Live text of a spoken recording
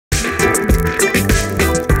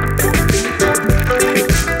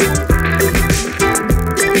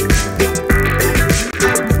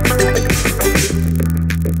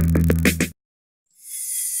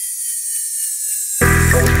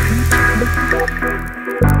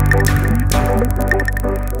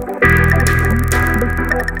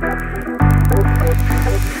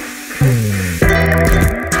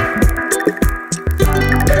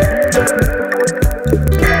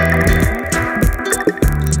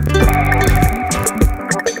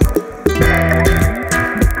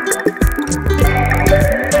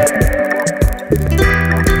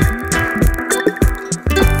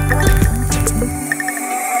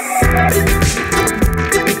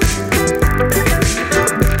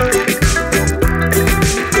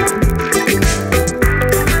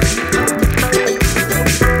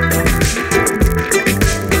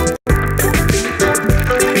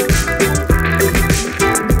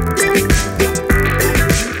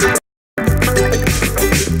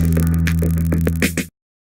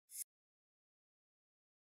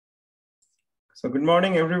So good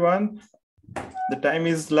morning, everyone. The time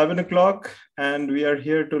is 11 o'clock and we are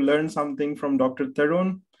here to learn something from Dr.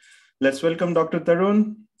 Tarun. Let's welcome Dr.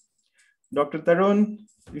 Tarun. Dr. Tarun,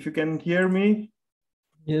 if you can hear me.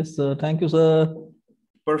 Yes, sir. Thank you, sir.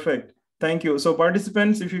 Perfect. Thank you. So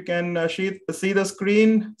participants, if you can see the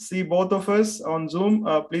screen, see both of us on Zoom,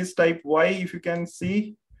 please type Y if you can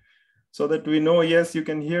see so that we know, yes, you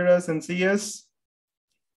can hear us and see us.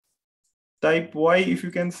 Type Y if you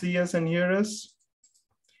can see us and hear us.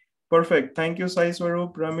 Perfect. Thank you, Sai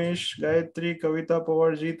Swaroop, Ramesh, Gayatri, Kavita,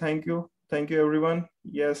 Pawarji. Thank you. Thank you, everyone.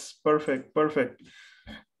 Yes, perfect. Perfect.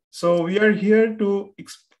 So we are here to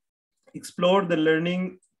explore the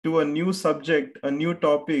learning to a new subject, a new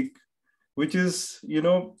topic, which is,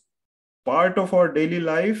 part of our daily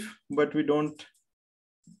life, but we don't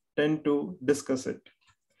tend to discuss it.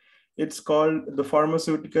 It's called the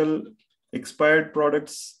pharmaceutical expired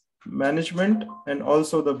products management and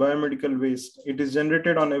also the biomedical waste. It is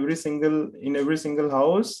generated in every single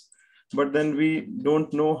house, but then we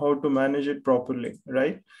don't know how to manage it properly,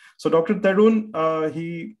 right? So Dr. Tarun,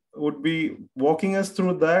 he would be walking us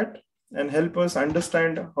through that and help us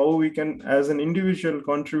understand how we can, as an individual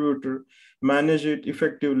contributor, manage it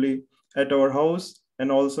effectively at our house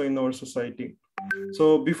and also in our society.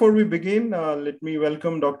 So before we begin, let me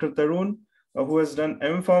welcome Dr. Tarun, who has done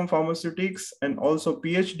M.Pharm Pharmaceutics and also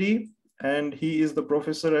PhD, and he is the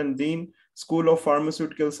Professor and Dean, School of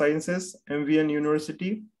Pharmaceutical Sciences, MVN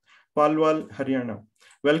University, Palwal, Haryana.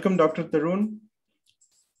 Welcome, Dr. Tarun.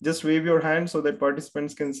 Just wave your hand so that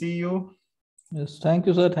participants can see you. Yes, thank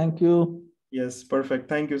you, sir. Thank you. Yes, perfect.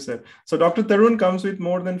 Thank you, sir. So Dr. Tarun comes with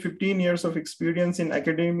more than 15 years of experience in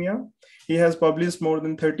academia. He has published more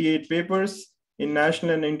than 38 papers in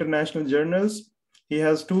national and international journals. He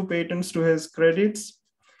has 2 patents to his credits.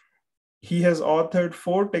 He has authored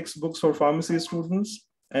 4 textbooks for pharmacy students,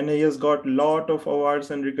 and he has got a lot of awards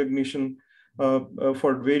and recognition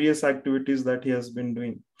for various activities that he has been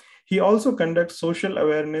doing. He also conducts social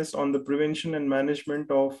awareness on the prevention and management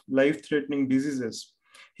of life-threatening diseases.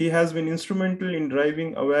 He has been instrumental in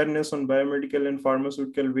driving awareness on biomedical and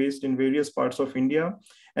pharmaceutical waste in various parts of India,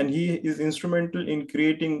 and he is instrumental in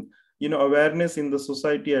creating awareness in the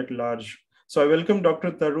society at large. So I welcome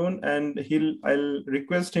Dr. Tarun, and I'll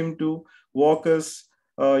request him to walk us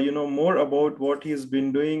more about what he's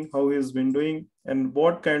been doing, how he's been doing, and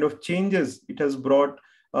what kind of changes it has brought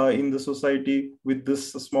in the society with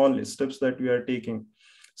this small steps that we are taking.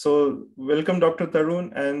 So welcome, Dr.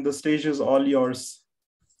 Tarun, and the stage is all yours.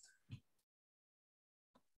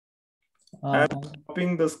 I'm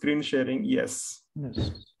stopping the screen sharing. Yes.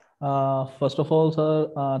 Yes. First of all,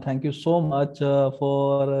 sir, thank you so much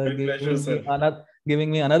for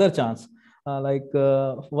giving me another chance.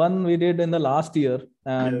 One we did in the last year,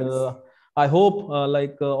 and yes. I hope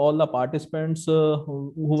all the participants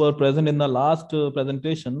who were present in the last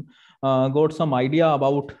presentation got some idea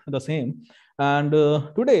about the same. And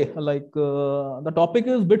today, the topic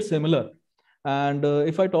is a bit similar. And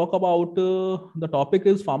if I talk about the topic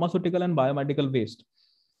is pharmaceutical and biomedical waste.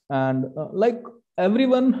 And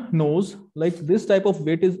everyone knows, this type of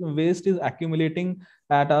waste is accumulating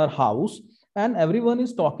at our house, and everyone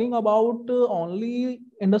is talking about only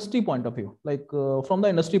industry point of view, from the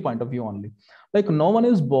industry point of view only. No one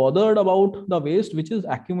is bothered about the waste which is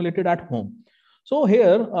accumulated at home. So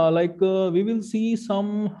here, we will see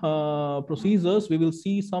some procedures, we will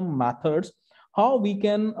see some methods, how we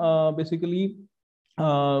can basically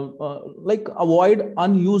avoid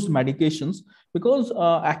unused medications, because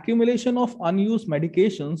accumulation of unused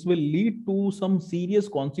medications will lead to some serious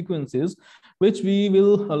consequences, which we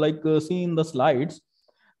will see in the slides.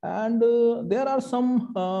 And there are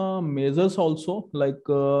some measures also,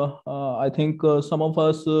 I think some of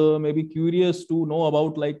us may be curious to know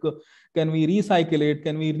about, can we recycle it,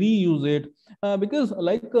 can we reuse it, because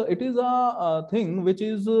it is a thing which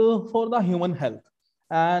is for the human health.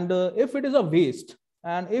 And if it is a waste,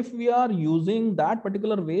 and if we are using that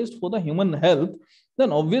particular waste for the human health,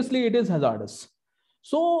 then obviously it is hazardous.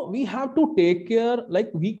 So we have to take care,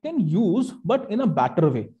 we can use, but in a better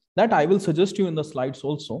way. That I will suggest you in the slides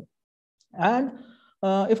also. And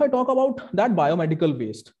if I talk about that biomedical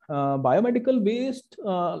waste, and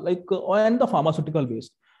the pharmaceutical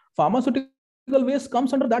waste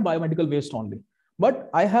comes under that biomedical waste only. But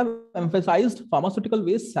I have emphasized pharmaceutical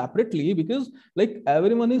waste separately because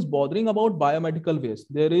everyone is bothering about biomedical waste.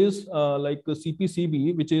 There is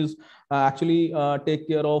CPCB, which is actually take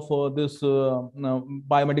care of this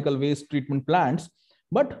biomedical waste treatment plants.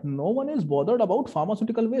 But no one is bothered about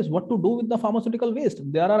pharmaceutical waste. What to do with the pharmaceutical waste?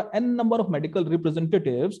 There are n number of medical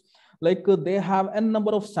representatives, they have n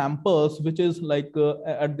number of samples, which is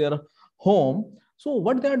at their home. So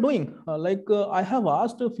what they are doing, I have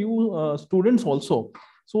asked a few students also.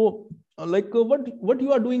 So what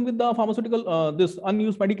you are doing with the pharmaceutical, this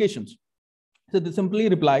unused medications? So they simply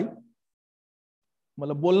reply,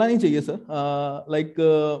 मतलब बोलना नहीं चाहिए sir,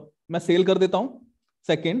 मैं cell कर देता हूँ,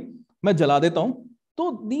 second मैं जला देता हूँ.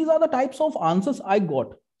 तो these are the types of answers I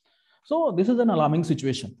got. So this is an alarming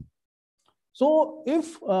situation. So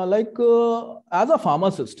if as a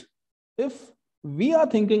pharmacist, if we are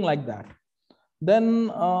thinking like that, then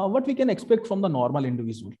what we can expect from the normal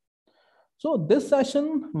individual? So this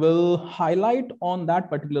session will highlight on that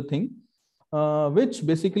particular thing, which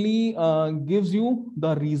basically gives you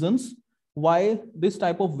the reasons why this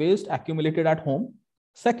type of waste accumulated at home.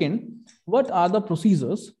 Second, what are the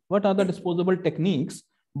procedures, what are the disposable techniques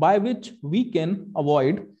by which we can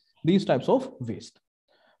avoid these types of waste.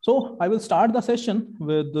 So I will start the session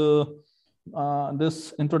with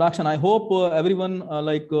this introduction. I hope everyone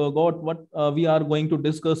got what we are going to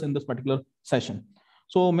discuss in this particular session.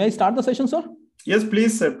 So may I start the session, sir? Yes,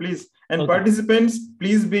 please, sir, please. And okay. Participants,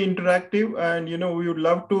 please be interactive. And, we would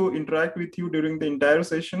love to interact with you during the entire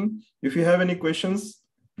session. If you have any questions,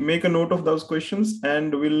 make a note of those questions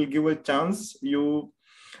and we'll give a chance. You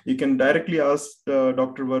can directly ask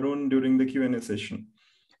Dr. Varun during the Q&A session.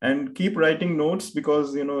 And keep writing notes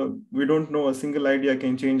because, we don't know, a single idea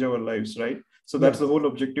can change our lives, right? So that's the whole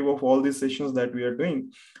objective of all these sessions that we are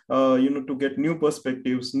doing, to get new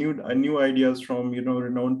perspectives, new ideas from,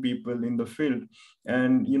 renowned people in the field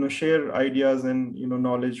and, share ideas and,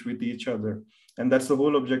 knowledge with each other. And that's the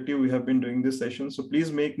whole objective we have been doing this session. So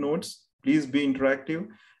please make notes, please be interactive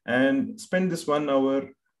and spend this 1 hour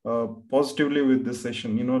positively with this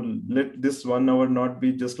session. Let this 1 hour not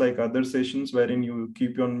be just like other sessions wherein you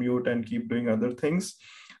keep on mute and keep doing other things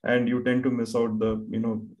and you tend to miss out the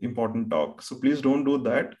important talk. So please don't do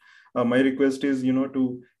that. My request is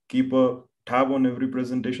to keep a tab on every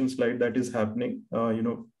presentation slide that is happening.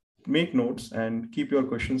 Make notes and keep your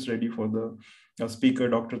questions ready for the speaker,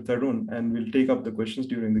 Dr. Tarun, and we'll take up the questions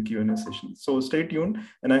during the Q&A session. So stay tuned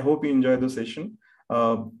and I hope you enjoy the session.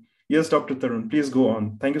 Yes, Dr. Tarun, please go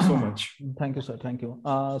on. Thank you so much. Thank you, sir. Thank you.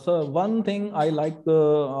 So one thing I like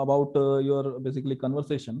about your basically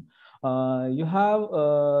conversation, you have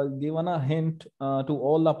given a hint to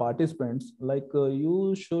all the participants,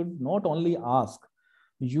 you should not only ask,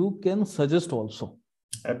 you can suggest also.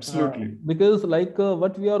 Absolutely. Because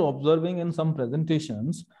what we are observing in some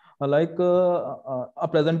presentations, a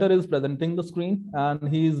presenter is presenting the screen and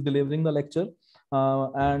he is delivering the lecture.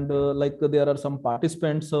 There are some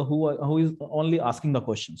participants who is only asking the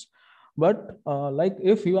questions. But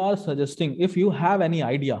if you are suggesting, if you have any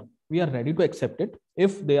idea, we are ready to accept it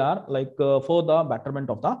if they are for the betterment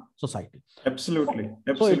of the society. Absolutely.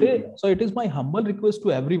 So it is my humble request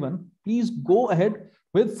to everyone, please go ahead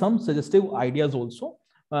with some suggestive ideas also.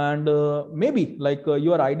 And maybe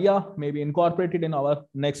your idea may be incorporated in our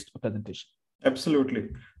next presentation. Absolutely.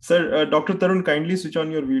 Sir, Dr. Tarun, kindly switch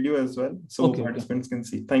on your video as well so participants can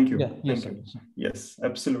see. Thank you. Yeah, yes, Thank you. Sir. Yes,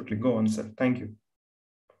 absolutely. Go on, sir. Thank you.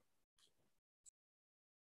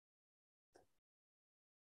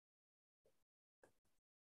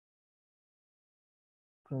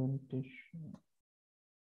 Presentation.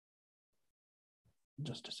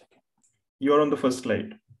 Just a second. You are on the first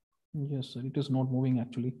slide. Yes, sir. It is not moving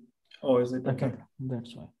actually. Oh, is it? Okay.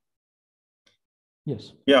 That's why.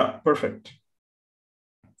 Yes. Yeah, perfect.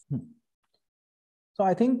 So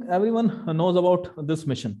I think everyone knows about this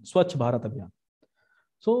mission, Swachh Bharat Abhiyan.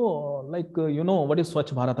 So what is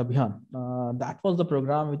Swachh Bharat Abhiyan? That was the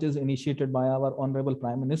program which is initiated by our Honorable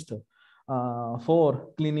Prime Minister for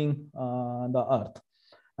cleaning the earth.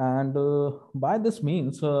 And by this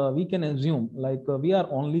means, we can assume we are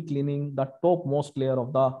only cleaning the topmost layer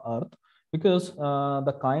of the earth, because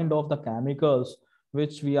the kind of the chemicals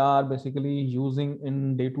which we are basically using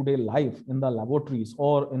in day-to-day life in the laboratories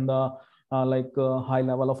or in the high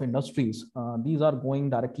level of industries, these are going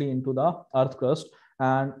directly into the earth crust,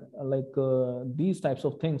 and these types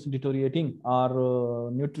of things deteriorating our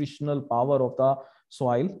nutritional power of the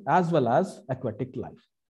soil as well as aquatic life.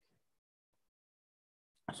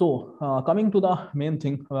 So coming to the main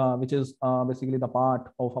thing, which is basically the part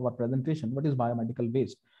of our presentation, what is biomedical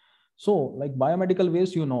waste? So biomedical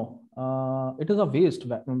waste, it is a waste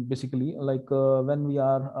basically, when we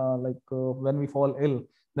are when we fall ill,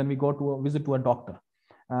 then we go to a visit to a doctor.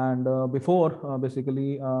 And before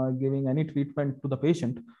basically giving any treatment to the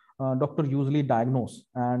patient, doctor usually diagnose,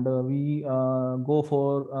 and we go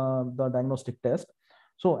for the diagnostic test.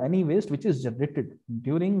 So any waste which is generated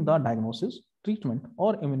during the diagnosis, treatment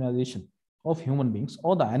or immunization of human beings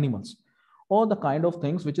or the animals, or the kind of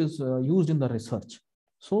things which is used in the research.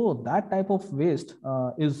 So that type of waste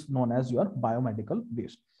is known as your biomedical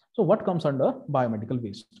waste. So what comes under biomedical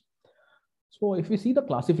waste? So if we see the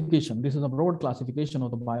classification, this is a broad classification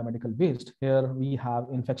of the biomedical waste. Here we have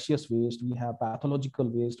infectious waste, we have pathological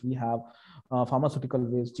waste, we have pharmaceutical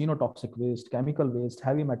waste, genotoxic waste, chemical waste,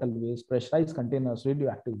 heavy metal waste, pressurized containers,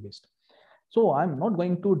 radioactive waste. So I'm not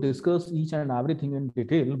going to discuss each and everything in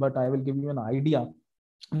detail, but I will give you an idea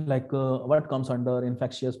like what comes under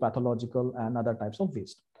infectious, pathological, and other types of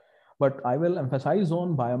waste. But I will emphasize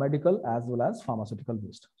on biomedical as well as pharmaceutical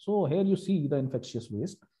waste. So here you see the infectious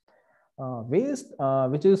waste. Waste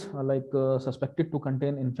which is suspected to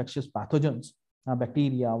contain infectious pathogens,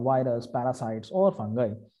 bacteria, virus, parasites, or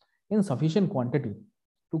fungi in sufficient quantity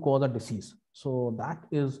to cause a disease. So that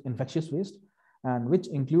is infectious waste, and which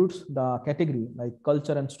includes the category like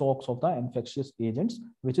culture and stocks of the infectious agents,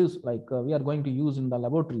 which is we are going to use in the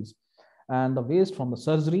laboratories, and the waste from the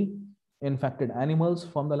surgery, infected animals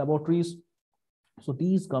from the laboratories. So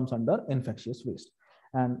these comes under infectious waste.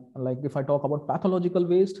 And like if I talk about pathological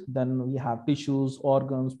waste, then we have tissues,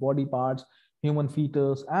 organs, body parts, human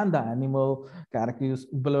fetus, and the animal characters,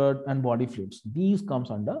 blood and body fluids. These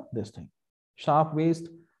comes under this thing. Sharp waste,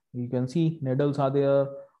 you can see needles are there,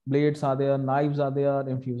 blades are there, knives are there,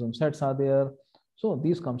 infusion sets are there. So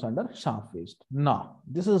these comes under sharp waste. Now,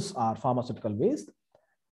 this is our pharmaceutical waste.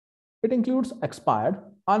 It includes expired,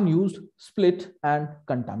 unused, split, and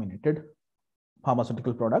contaminated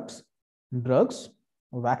pharmaceutical products, drugs,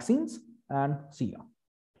 vaccines, and serum.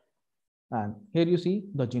 And here you see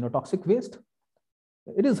the genotoxic waste.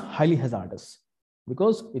 It is highly hazardous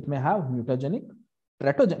because it may have mutagenic,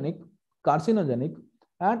 teratogenic, carcinogenic,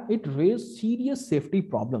 and it raises serious safety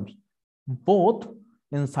problems, both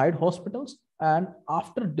inside hospitals and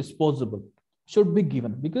after disposable should be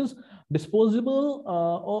given, because disposal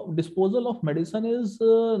of medicine is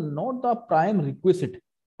not the prime requisite.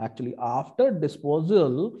 Actually, after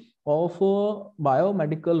disposal of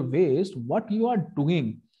biomedical waste, what you are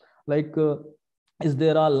doing, is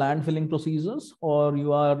there a landfilling procedures, or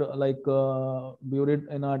you are buried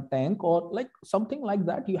in a tank, or like something like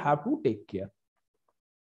that, you have to take care.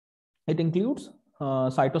 It includes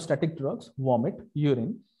cytostatic drugs, vomit,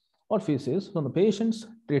 urine, or feces from the patients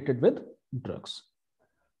treated with drugs.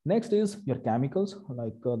 Next is your chemicals,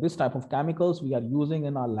 this type of chemicals we are using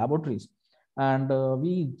in our laboratories, and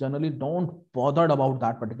we generally don't bothered about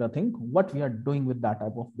that particular thing, what we are doing with that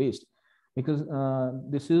type of waste, because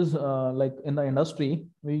this is like in the industry,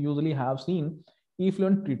 we usually have seen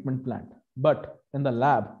effluent treatment plant, but in the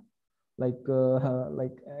lab,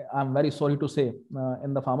 I'm very sorry to say,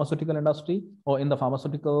 in the pharmaceutical industry, or in the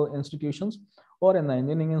pharmaceutical institutions, or in the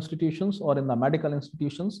engineering institutions, or in the medical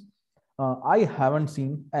institutions, I haven't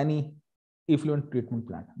seen any effluent treatment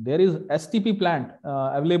plant. There is STP plant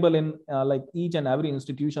available in like each and every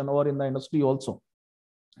institution or in the industry also,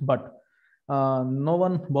 but no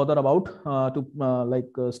one bother about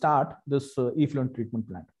to start this effluent treatment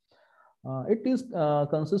plant. It is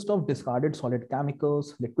consists of discarded solid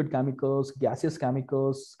chemicals, liquid chemicals, gaseous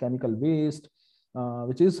chemicals, chemical waste,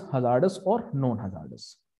 which is hazardous or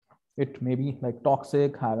non-hazardous. It may be like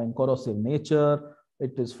toxic, having corrosive nature.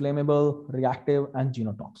 It is flammable, reactive, and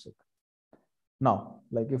genotoxic. Now,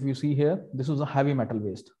 like if you see here, this is a heavy metal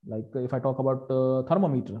waste. Like if I talk about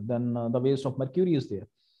thermometer, then the waste of mercury is there,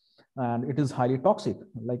 and it is highly toxic.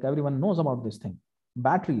 Like everyone knows about this thing.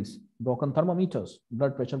 Batteries, broken thermometers,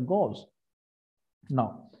 blood pressure gauze.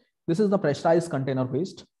 Now, this is the pressurized container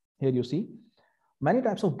waste. Here you see many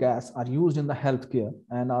types of gas are used in the healthcare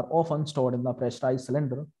and are often stored in the pressurized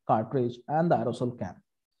cylinder, cartridge, and the aerosol can.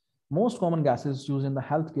 Most common gases used in the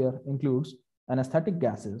healthcare includes anesthetic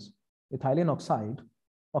gases, ethylene oxide,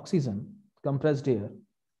 oxygen, compressed air.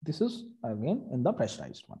 This is again in the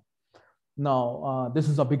pressurized one. Now, this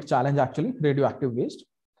is a big challenge actually, radioactive waste.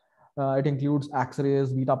 It includes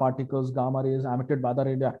X-rays, beta particles, gamma rays emitted by the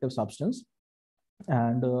radioactive substance,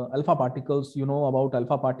 and alpha particles. You know about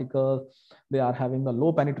alpha particles, they are having a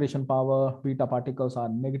low penetration power. Beta particles are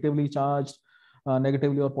negatively charged,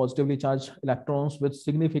 negatively or positively charged electrons with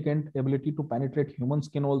significant ability to penetrate human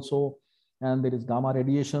skin also. And there is gamma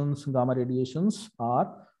radiations. Gamma radiations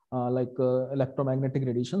are electromagnetic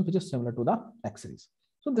radiations, which is similar to the X-rays.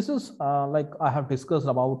 So this is like I have discussed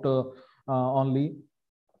about only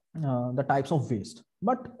the types of waste,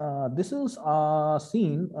 but this is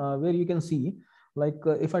seen where you can see,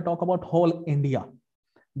 if I talk about whole India,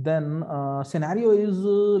 then scenario is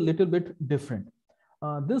a little bit different.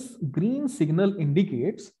 This green signal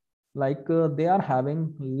indicates they are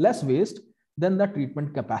having less waste than the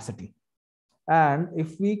treatment capacity. And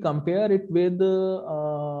if we compare it with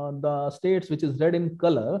the states which is red in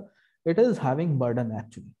color, it is having burden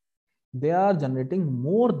actually. They are generating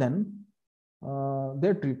more than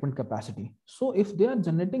their treatment capacity. So if they are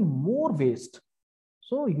generating more waste,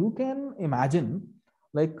 so you can imagine,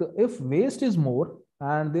 like if waste is more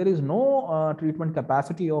and there is no treatment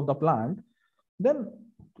capacity of the plant, then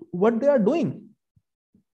what they are doing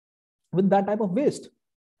with that type of waste.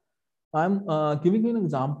 I'm giving you an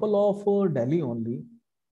example of Delhi only.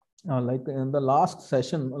 Like in the last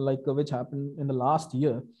session, like which happened in the last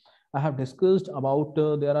year, I have discussed about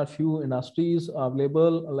there are few industries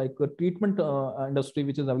available, like a treatment industry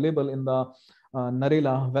which is available in the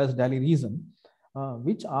Narela West Delhi region,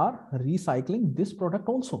 which are recycling this product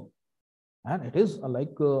also, and it is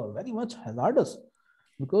very much hazardous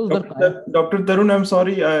because Dr. Tarun, I'm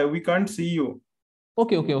sorry, we can't see you.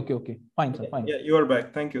 Okay. Fine, sir. Fine. Yeah, you are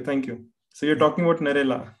back. Thank you. So you're talking about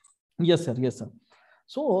Narela. Yes, sir.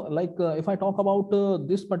 So, like, if I talk about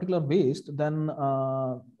this particular waste, then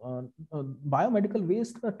biomedical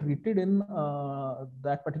waste are treated in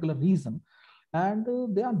that particular region, and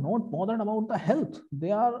they are not bothered about the health.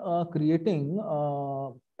 They are creating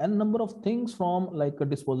n number of things from like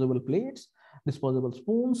disposable plates, disposable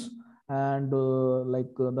spoons, and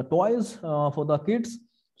the toys for the kids.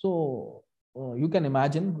 So you can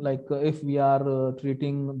imagine, like if we are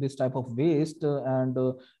treating this type of waste and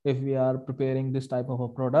if we are preparing this type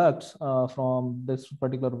of products from this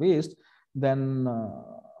particular waste, then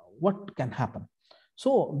what can happen?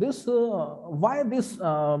 So this why this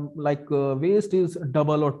waste is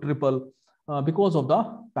double or triple because of the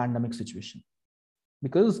pandemic situation.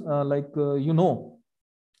 Because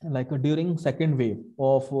during second wave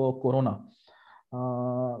of corona,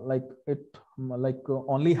 it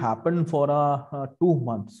only happened for 2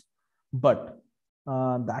 months, but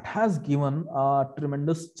that has given a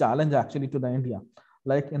tremendous challenge actually to the India.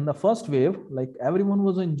 Like in the first wave, like everyone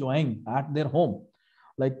was enjoying at their home,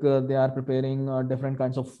 like they are preparing different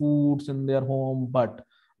kinds of foods in their home, but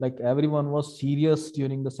like everyone was serious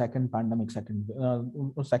during the second pandemic, second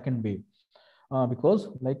wave, because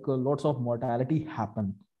lots of mortality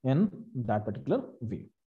happened in that particular wave.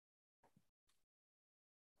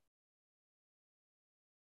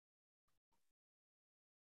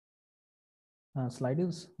 Slide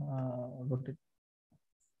is rotated.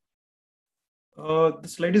 The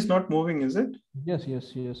slide is not moving, is it? Yes.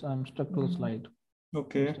 I'm stuck to the slide.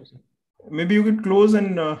 Okay. Maybe you could close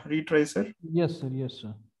and retry, sir. Yes,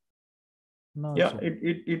 sir. No, yeah,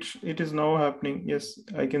 it is now happening. Yes,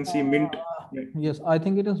 I can see mint. Yes, I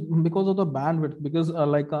think it is because of the bandwidth, because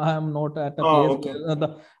I am not at a place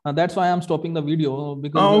where that's why I'm stopping the video,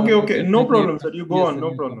 because okay. No problem, sir. You go on.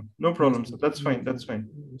 No problem, sir. That's fine.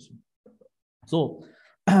 So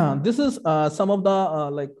this is some of the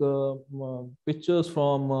pictures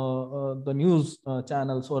from the news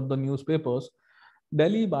channels or the newspapers.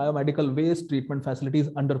 Delhi biomedical waste treatment facilities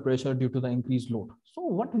under pressure due to the increased load. So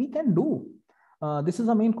what we can do? This is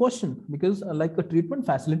the main question, because treatment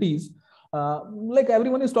facilities, like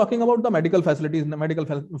everyone is talking about the medical facilities. The medical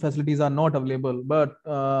facilities are not available, but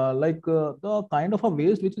the kind of a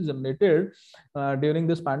waste which is generated during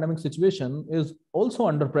this pandemic situation is also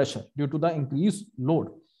under pressure due to the increased load.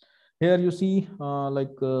 Here you see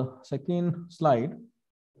second slide.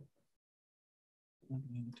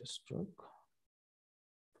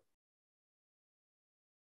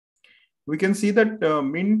 We can see that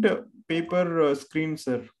mint paper screen,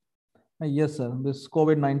 sir. Yes, sir. This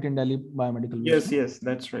COVID-19 Delhi biomedical waste. Yes,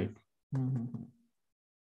 that's right.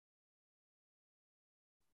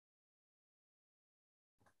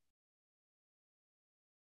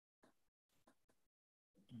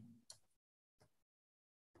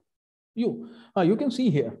 You can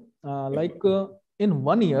see here, in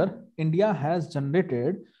 1 year, India has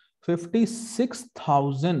generated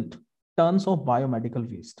 56,000 tons of biomedical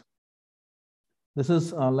waste. This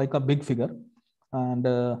is like a big figure, and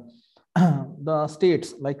the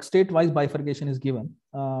states, like state-wise bifurcation is given: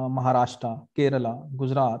 Maharashtra, Kerala,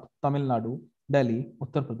 Gujarat, Tamil Nadu, Delhi,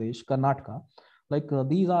 Uttar Pradesh, Karnataka.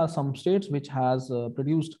 These are some states which has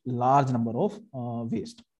produced large number of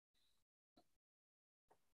waste.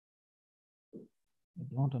 I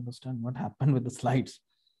don't understand what happened with the slides,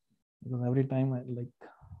 because every time I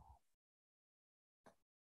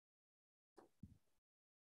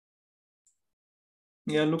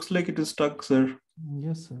Yeah, looks like it is stuck, sir.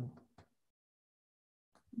 Yes, sir.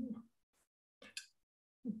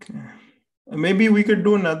 Okay. Maybe we could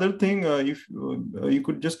do another thing. If you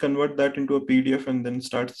could just convert that into a PDF and then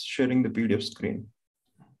start sharing the PDF screen.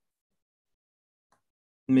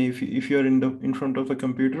 Maybe if you're in front of a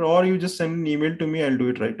computer, or you just send an email to me, I'll do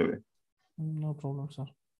it right away. No problem, sir.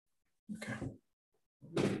 Okay.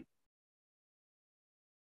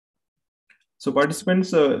 So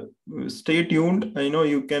participants, stay tuned. I know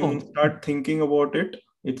you can start thinking about it.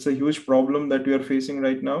 It's a huge problem that we are facing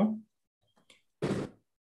right now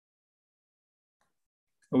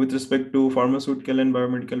with respect to pharmaceutical and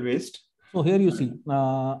biomedical waste. So here you see.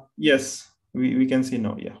 Yes, we can see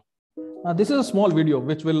now. Yeah. This is a small video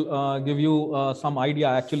which will give you some idea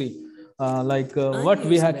actually, what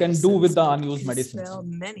we can do with the unused medicines. Spell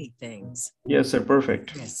many things. Yes, sir.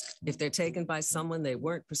 Perfect. Risk if they're taken by someone they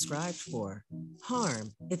weren't prescribed for.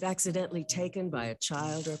 Harm if accidentally taken by a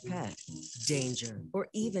child or pet. Danger or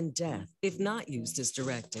even death if not used as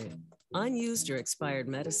directed. Unused or expired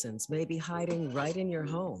medicines may be hiding right in your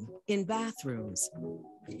home, in bathrooms,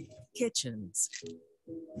 kitchens,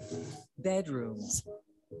 bedrooms,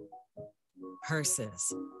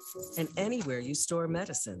 purses, and anywhere you store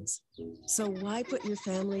medicines. So why put your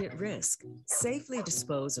family at risk? Safely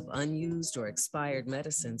dispose of unused or expired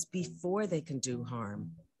medicines before they can do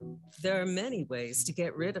harm. There are many ways to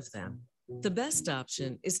get rid of them. The best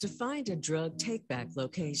option is to find a drug take-back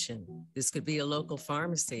location. This could be a local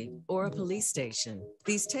pharmacy or a police station.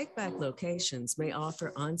 These take-back locations may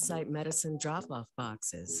offer on-site medicine drop-off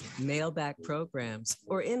boxes, mail-back programs,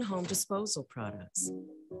 or in-home disposal products.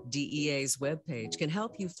 DEA's webpage can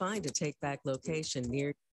help you find a take-back location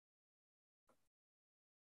near.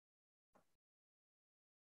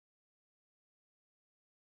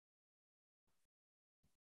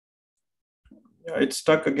 Yeah, it's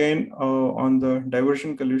stuck again on the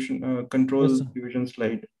diversion collision control division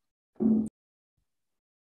slide.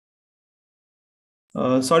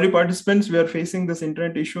 Sorry, participants, we are facing this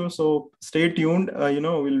internet issue, so stay tuned.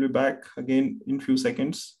 We'll be back again in few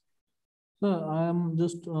seconds. So I am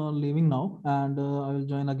just leaving now, and I will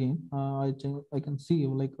join again. I can see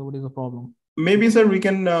like what is the problem. Maybe, sir, we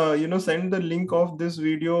can send the link of this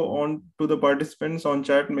video on to the participants on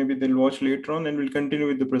chat. Maybe they'll watch later on, and we'll continue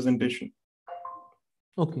with the presentation.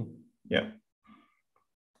 Okay. Yeah.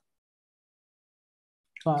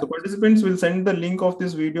 So participants will send the link of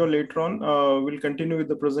this video later on. We'll continue with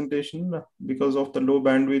the presentation because of the low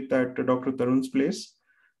bandwidth at Dr. Tarun's place,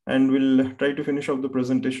 and we'll try to finish off the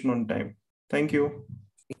presentation on time. Thank you.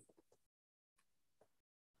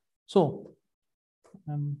 So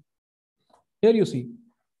here you see,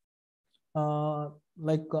 I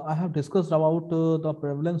have discussed about the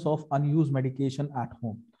prevalence of unused medication at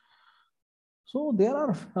home. So there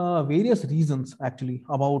are various reasons actually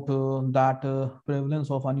about that prevalence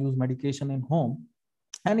of unused medication in home,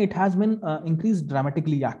 and it has been increased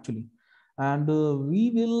dramatically actually. And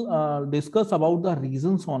we will discuss about the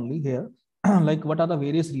reasons only here, like what are the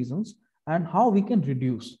various reasons and how we can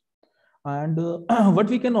reduce. And what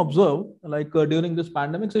we can observe during this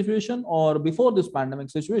pandemic situation or before this pandemic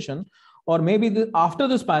situation, or maybe after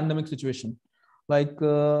this pandemic situation,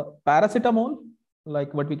 paracetamol,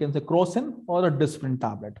 like what we can say crocin or a Disprin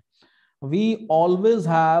tablet, we always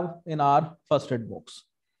have in our first aid box.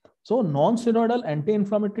 So non-steroidal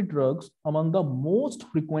anti-inflammatory drugs among the most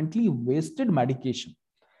frequently wasted medication,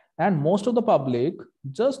 and most of the public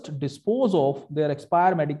just dispose of their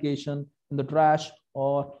expired medication in the trash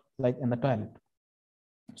or like in the toilet.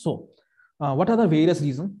 So what are the various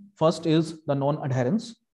reasons? First is the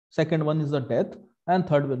non-adherence, second one is the death, and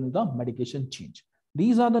third one is the medication change.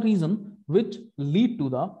 These are the reasons which lead to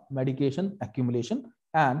the medication accumulation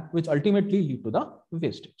and which ultimately lead to the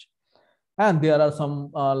wastage. And there are some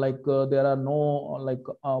there are no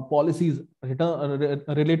policies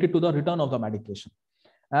related to the return of the medication,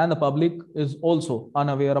 and the public is also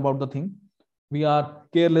unaware about the thing. We are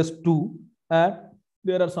careless too, and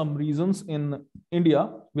there are some reasons in India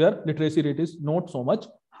where literacy rate is not so much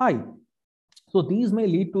high. So these may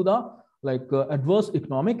lead to the adverse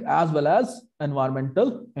economic as well as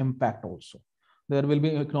environmental impact also. There will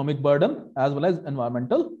be economic burden as well as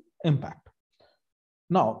environmental impact.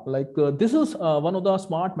 Now, this is one of the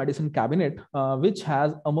smart medicine cabinet which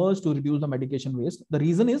has emerged to reduce the medication waste. The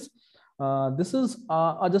reason is this is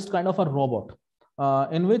just kind of a robot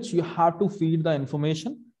in which you have to feed the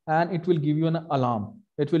information and it will give you an alarm.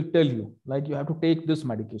 It will tell you like you have to take this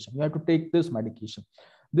medication, you have to take this medication.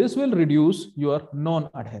 This will reduce your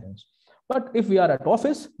non-adherence. But if we are at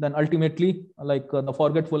office, then ultimately the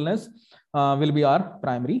forgetfulness will be our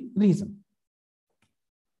primary reason.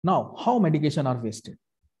 Now, how medication are wasted?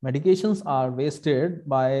 Medications are wasted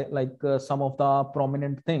by some of the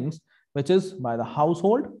prominent things, which is by the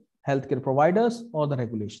household, healthcare providers, or the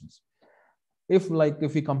regulations. If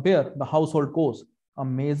we compare the household cause, a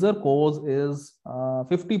major cause is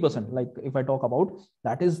 50%. Like if I talk about,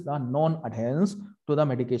 that is the non-adherence to the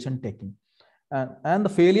medication taking. And the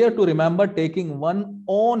failure to remember taking one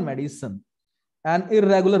own medicine and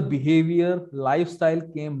irregular behavior, lifestyle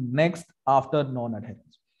came next after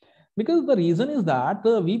non-adherence. Because the reason is that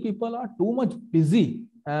we people are too much busy,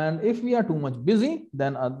 and if we are too much busy,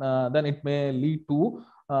 then it may lead to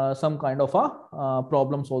some kind of a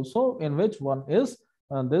problems also, in which one is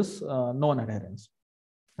this non-adherence.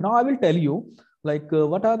 Now I will tell you like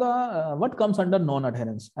what comes under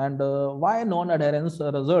non-adherence, and why non-adherence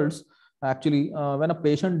results actually when a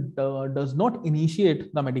patient does not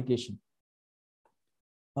initiate the medication.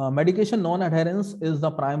 Medication non-adherence is the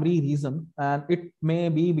primary reason, and it may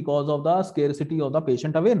be because of the scarcity of the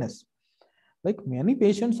patient awareness. Like many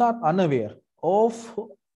patients are unaware of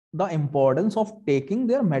the importance of taking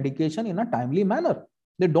their medication in a timely manner.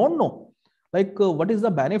 They don't know like what is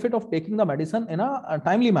the benefit of taking the medicine in a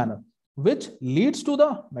timely manner, which leads to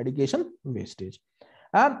the medication wastage.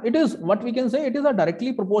 And it is what we can say, it is a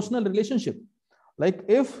directly proportional relationship. Like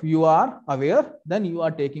if you are aware, then you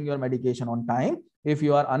are taking your medication on time. If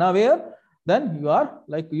you are unaware, then you are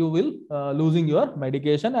like you will losing your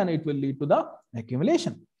medication, and it will lead to the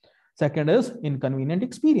accumulation. Second is inconvenient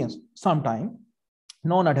experience. Sometimes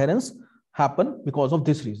non-adherence happen because of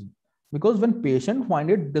this reason. Because when patient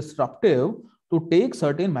find it disruptive to take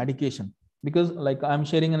certain medication, because like I'm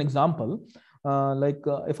sharing an example,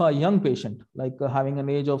 if a young patient having an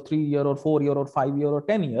age of 3 year or 4 year or 5 year or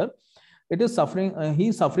 10 year, it is suffering,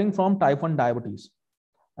 he's suffering from type 1 diabetes.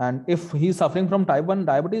 And if he's suffering from type 1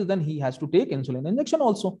 diabetes, then he has to take insulin injection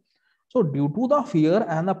also. So due to the fear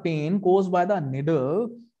and the pain caused by the needle,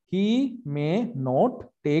 he may not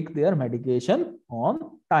take their medication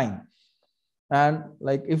on time. And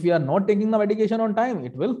like if we are not taking the medication on time,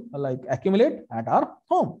 it will like accumulate at our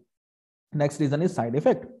home. Next reason is side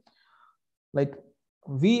effect. Like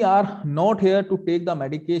we are not here to take the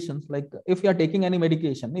medications. Like if we are taking any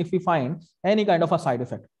medication, if we find any kind of a side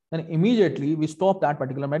effect, then immediately we stop that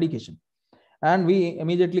particular medication, and we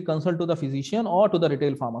immediately consult to the physician or to the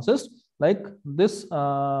retail pharmacist. Like this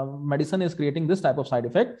medicine is creating this type of side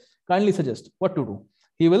effect, kindly suggest what to do.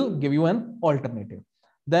 He will give you an alternative.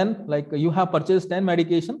 Then like you have purchased 10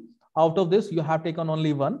 medication, out of this you have taken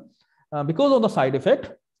only one. Because of the side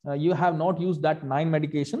effect, you have not used that 9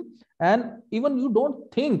 medication, and even you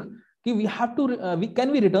don't think we have to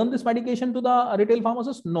can we return this medication to the retail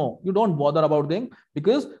pharmacist. No, you don't bother about them,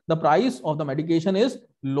 because the price of the medication is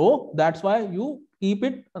low. That's why you keep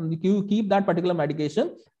it, and you keep that particular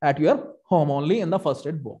medication at your home only in the first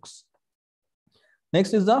aid box.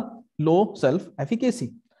 Next is the low self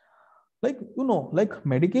efficacy. Like like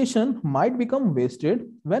medication might become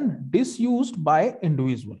wasted when disused by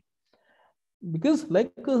individual, because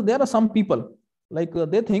like there are some people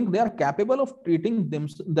they think they are capable of treating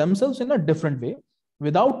themselves in a different way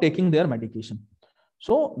without taking their medication.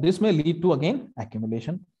 So this may lead to again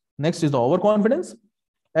accumulation. Next is the overconfidence.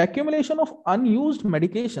 Accumulation of unused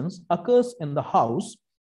medications occurs in the house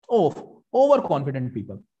of overconfident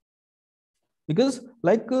people, because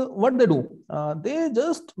like what they do, they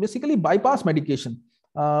just basically bypass medication.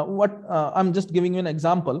 I'm just giving you an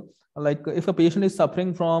example. Like if a patient is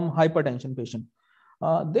suffering from hypertension patient,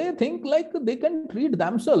 they think like they can treat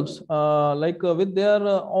themselves with their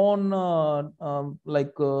own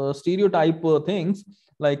stereotype things.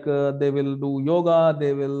 Like they will do yoga,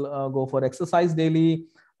 they will go for exercise daily.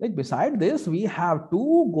 Like beside this, we have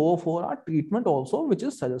to go for a treatment also, which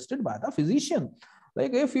is suggested by the physician.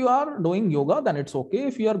 Like if you are doing yoga, then it's okay.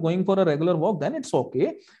 If you are going for a regular walk, then it's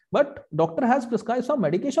okay. But doctor has prescribed some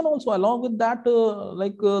medication also along with that,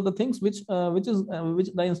 the things which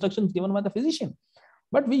the instructions given by the physician.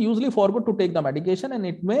 But we usually forget to take the medication, and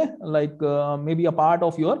it may maybe a part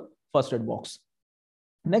of your first aid box.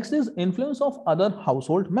 Next is influence of other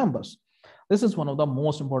household members. This is one of the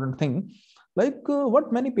most important thing.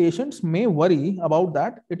 What many patients may worry about,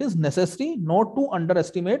 that it is necessary not to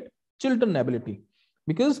underestimate children ability,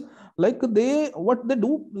 because what they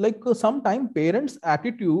do, sometimes parents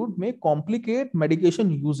attitude may complicate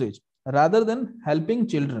medication usage rather than helping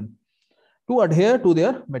children to adhere to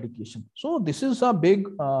their medication. So this is a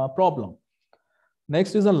big problem.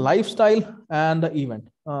 Next is a lifestyle and the event.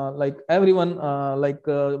 Everyone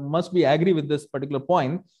must be agree with this particular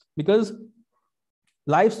point, because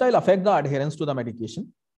lifestyle affect the adherence to the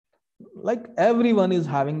medication. Like everyone is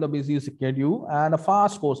having the busy schedule and a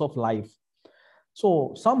fast course of life.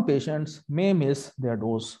 So some patients may miss their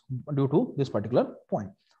dose due to this particular point.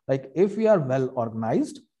 Like if we are well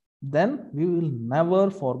organized, then we will never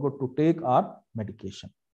forget to take our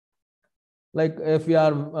medication. Like if we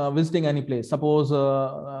are visiting any place, suppose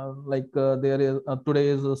there is today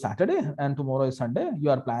is Saturday and tomorrow is Sunday, you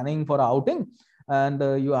are planning for outing, and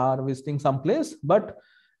you are visiting some place, but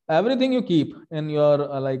everything you keep in your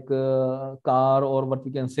car or what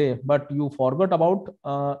we can say, but you forgot about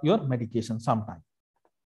your medication sometime.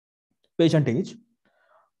 Patient age,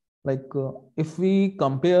 if we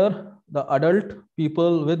compare the adult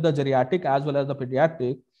people with the geriatric as well as the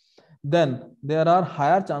pediatric, then there are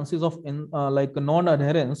higher chances of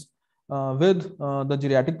non-adherence with the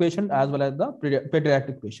geriatric patient as well as the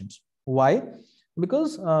pediatric patients. Why?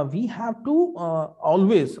 Because we have to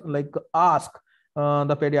always ask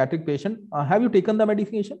the pediatric patient, have you taken the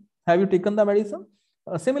medication? Have you taken the medicine?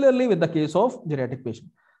 Similarly, with the case of geriatric patient,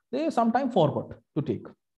 they sometimes forgot to take.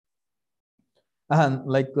 And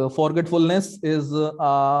forgetfulness is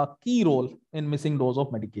a key role in missing dose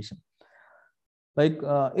of medication.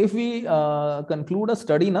 If we conclude a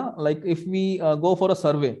study now, if we go for a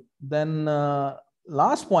survey, then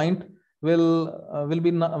last point will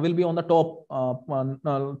be on the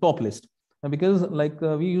top list, because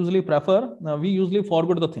we usually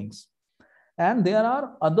forget the things. And there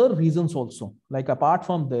are other reasons also, apart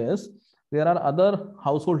from this, there are other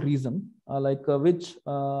household reasons which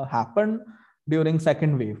happened during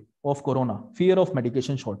second wave of corona, fear of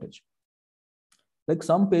medication shortage.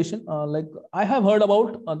 Some patient, I have heard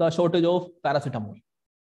about the shortage of paracetamol,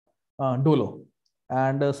 Dolo,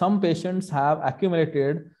 and some patients have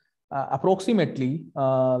accumulated approximately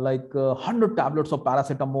 100 tablets of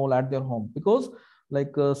paracetamol at their home, because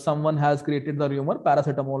someone has created the rumor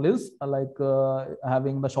paracetamol is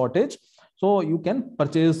having the shortage. So you can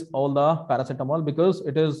purchase all the paracetamol because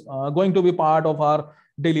it is going to be part of our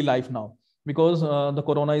daily life now, because the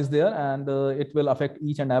corona is there, and it will affect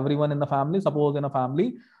each and everyone in the family. Suppose in a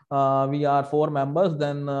family we are 4 members,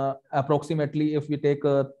 then approximately if we take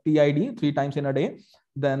a TID 3 times in a day,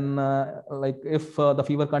 then if the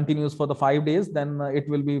fever continues for the 5 days, then it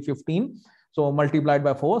will be 15. So multiplied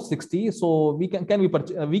by 4, 60. So we can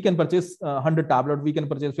purchase 100 tablets, we can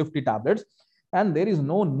purchase 50 tablets, and there is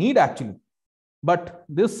no need actually, but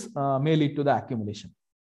this may lead to the accumulation.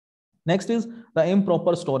 Next is the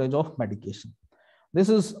improper storage of medication. This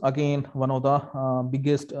is again one of the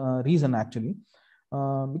biggest reason actually,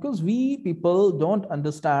 because we people don't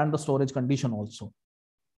understand the storage condition also,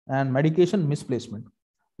 and medication misplacement,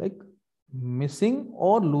 missing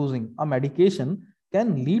or losing a medication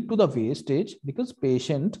can lead to the wastage, because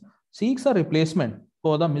patient seeks a replacement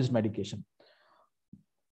for the missed medication.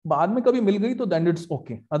 बाद में कभी मिल गई तो then it's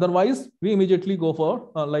okay, otherwise we immediately go for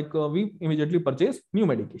we immediately purchase new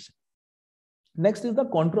medication. Next is the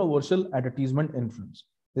controversial advertisement influence.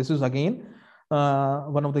 This is again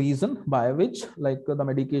one of the reasons by which the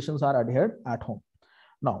medications are adhered at home.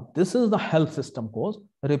 Now, this is the health system cause,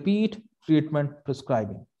 repeat treatment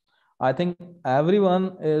prescribing. I think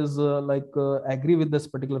everyone is agree with this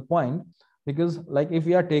particular point, because if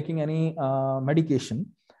we are taking any medication,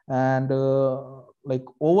 and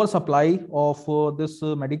oversupply of this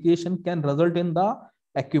medication can result in the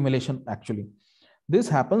accumulation actually. This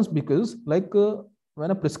happens because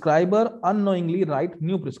when a prescriber unknowingly write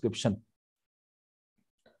new prescription,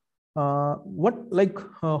 hota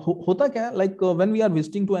kya, when we are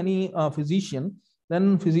visiting to any physician,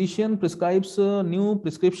 then physician prescribes new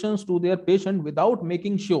prescriptions to their patient without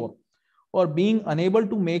making sure, or being unable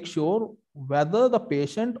to make sure whether the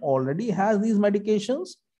patient already has these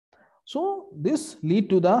medications. So this lead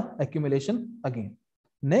to the accumulation again.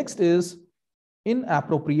 Next is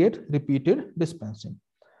inappropriate repeated dispensing.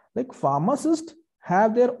 Pharmacists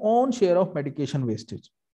have their own share of medication wastage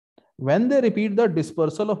when they repeat the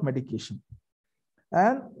dispersal of medication.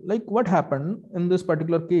 And what happened in this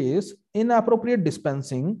particular case, inappropriate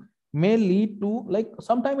dispensing may lead to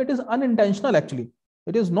sometimes it is unintentional actually.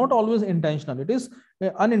 It is not always intentional, it is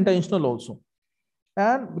unintentional also.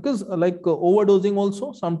 And because overdosing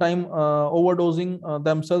also, sometimes overdosing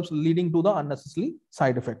themselves leading to the unnecessary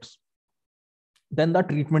side effects. Then the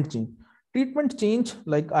treatment change,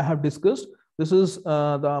 I have discussed, this is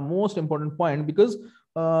the most important point, because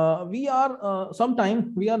we are sometimes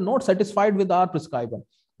we are not satisfied with our prescriber,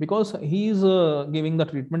 because he is giving the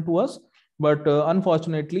treatment to us, but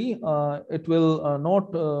unfortunately it will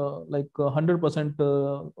not 100%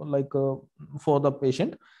 for the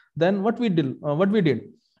patient. Then what we did,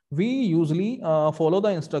 we usually follow the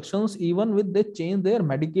instructions, even with they change their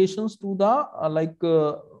medications to the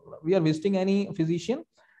we are visiting any physician,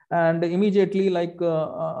 and immediately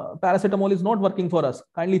paracetamol is not working for us,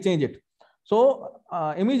 kindly change it. So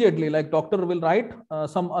immediately doctor will write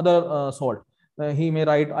some other salt. He may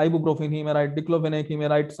write ibuprofen, he may write diclofenac, he may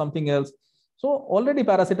write something else. So already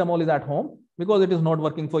paracetamol is at home, because it is not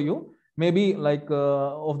working for you. Maybe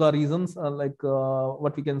of the reasons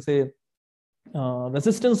what we can say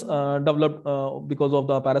resistance developed because of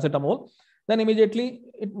the paracetamol. then immediately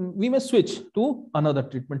we may switch to another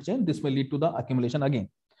treatment chain. This may lead to the accumulation again.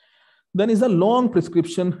 Then is a long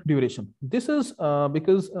prescription duration. This is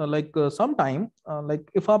because sometime like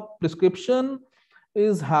if a prescription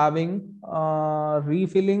is having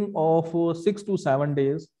refilling of 6 to 7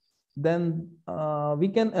 days, then we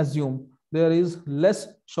can assume there is less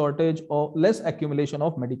shortage or less accumulation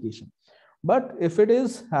of medication. But if it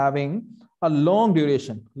is having a long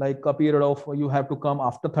duration, like a period of you have to come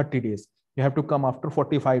after 30 days, you have to come after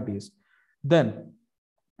 45 days, then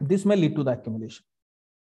this may lead to the accumulation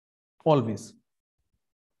always.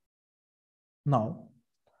 Now,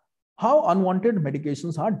 how unwanted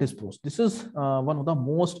medications are disposed. This is one of the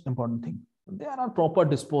most important things. There are proper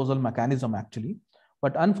disposal mechanism actually,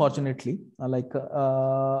 but unfortunately,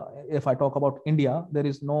 if I talk about India, there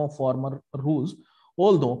is no formal rules.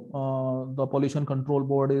 Although the Pollution Control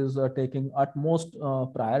Board is taking utmost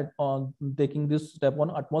taking this step on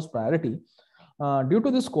utmost priority due to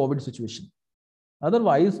this COVID situation.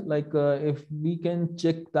 Otherwise, if we can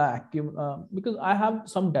check the because I have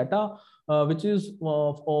some data which is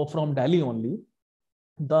from Delhi only.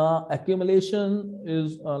 The accumulation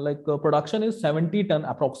is production is 70 ton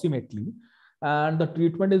approximately, and the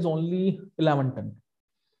treatment is only 11 ton.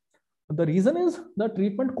 The reason is the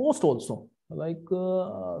treatment cost also.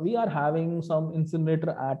 We are having some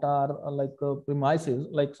incinerator at our premises,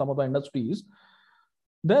 like some of the industries.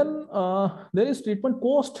 Then there is treatment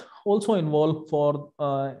cost also involved for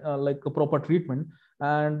a proper treatment.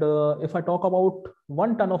 And if I talk about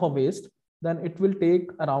 1 ton of a waste, then it will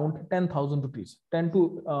take around 10,000 rupees, 10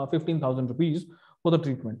 to 15,000 rupees for the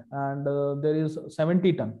treatment. And there is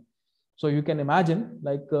 70 ton. So you can imagine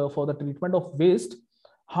for the treatment of waste,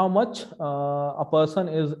 how much a person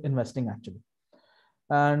is investing actually.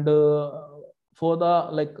 And for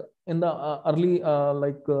the in the early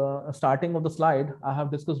starting of the slide, I have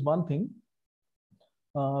discussed one thing,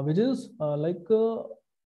 which is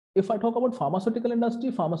if I talk about pharmaceutical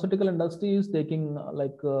industry is taking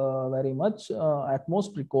very much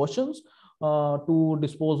utmost precautions to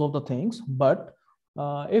dispose of the things. But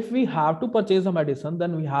if we have to purchase a medicine,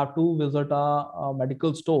 then we have to visit a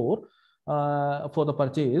medical store for the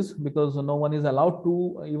purchase, because no one is allowed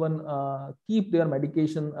to even keep their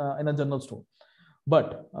medication in a general store.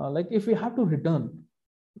 But if we have to return,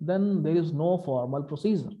 then there is no formal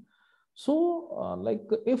procedure. So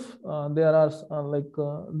if there are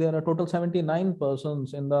there are total 79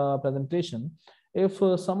 persons in the presentation, if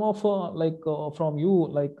some of from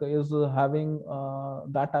you is having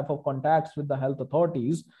that type of contacts with the health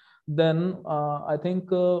authorities, then I think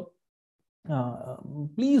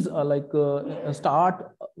please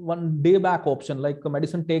start one day back option, like a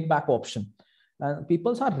medicine take back option. And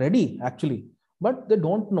people are ready actually, but they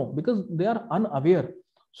don't know because they are unaware.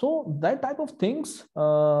 So that type of things,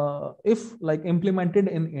 if implemented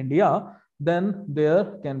in India, then there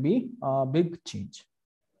can be a big change.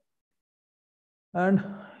 And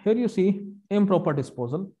here you see improper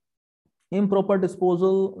disposal. Improper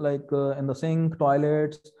disposal, in the sink,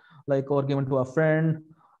 toilets, or given to a friend.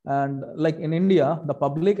 And in India, the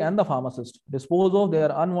public and the pharmacist dispose of their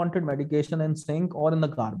unwanted medication in sink or in the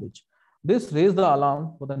garbage. This raised the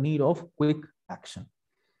alarm for the need of quick action.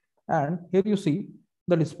 And here you see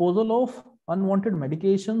the disposal of unwanted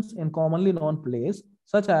medications in commonly known places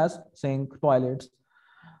such as sink, toilets.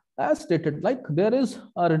 As stated, there is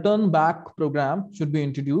a return back program should be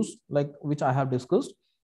introduced, which I have discussed.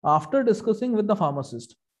 After discussing with the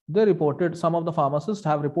pharmacist, they reported, some of the pharmacists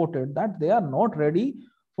have reported that they are not ready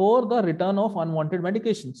for the return of unwanted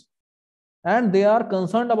medications. And they are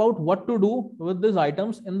concerned about what to do with these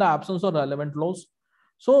items in the absence of relevant laws.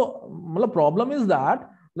 So the problem is that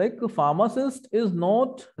a pharmacist is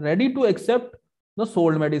not ready to accept the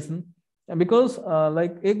sold medicine, because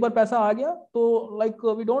ek bar paisa aa gaya,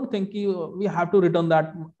 so we don't think we have to return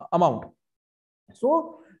that amount.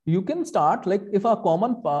 So you can start if a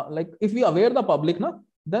common if we aware the public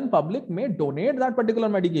then public may donate that particular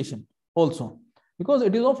medication also, because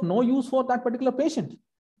it is of no use for that particular patient.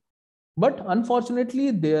 But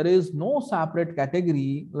unfortunately, there is no separate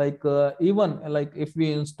category, even if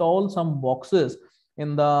we install some boxes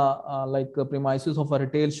in the premises of a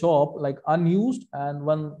retail shop, unused, and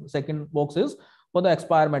one second box is for the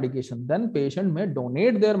expired medication, then patient may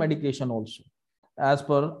donate their medication also as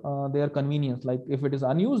per their convenience. If it is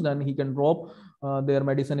unused, then he can drop their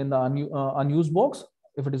medicine in the unused box.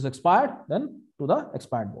 If it is expired, then to the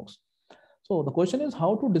expired box. So the question is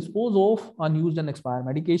how to dispose of unused and expired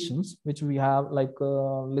medications, which we have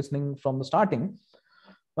listening from the starting.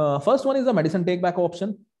 First one is the medicine take back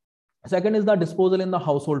option. Second is the disposal in the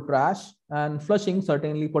household trash, and flushing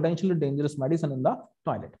certainly potentially dangerous medicine in the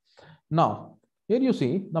toilet. Now, here you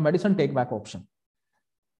see the medicine take back option.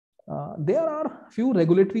 There are few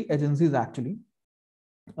regulatory agencies actually.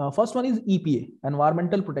 First one is EPA,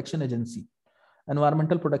 Environmental Protection Agency.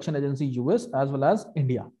 Environmental Protection Agency US as well as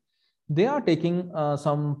India. They are taking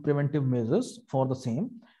some preventive measures for the same.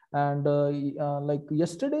 And like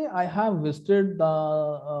yesterday, I have visited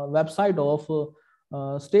the website of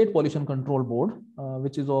State Pollution Control Board,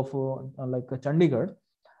 which is of like Chandigarh.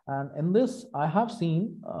 And in this, I have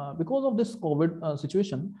seen because of this COVID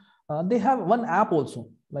situation, they have one app also.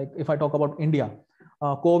 Like if I talk about India,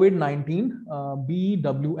 COVID-19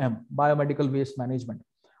 BWM, Biomedical Waste Management.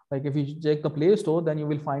 Like if you check the Play Store, then you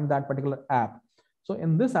will find that particular app. So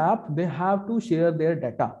in this app, they have to share their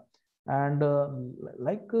data. And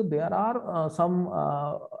like there are some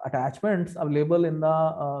attachments available in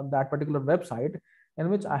the that particular website, in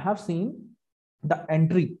which I have seen the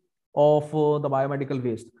entry of the biomedical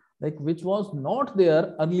waste, like which was not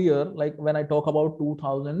there earlier, like when I talk about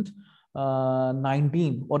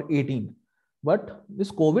 2019 or 18. But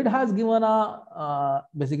this COVID has given a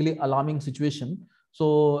basically alarming situation.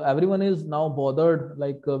 So everyone is now bothered,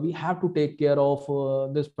 like we have to take care of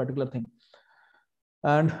this particular thing.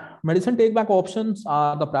 And medicine take back options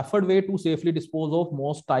are the preferred way to safely dispose of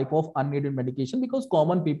most type of unneeded medication, because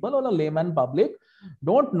common people or a layman public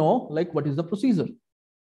don't know like what is the procedure.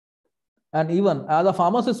 And even as a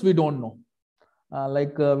pharmacist, we don't know.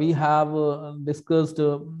 We have discussed,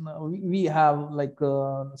 we have like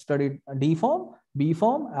studied D form, B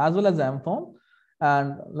form, as well as M form.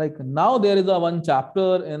 And like now there is a one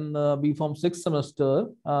chapter in B form 6th semester,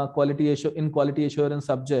 quality assurance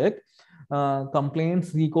subject,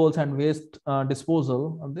 complaints, recalls, and waste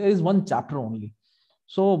disposal. There is one chapter only.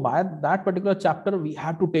 So by that particular chapter, we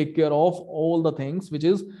have to take care of all the things which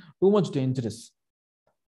is too much dangerous.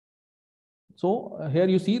 So here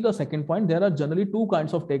you see the second point. There are generally two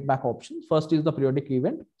kinds of take back options. First is the periodic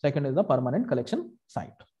event. Second is the permanent collection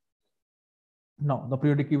site. Now the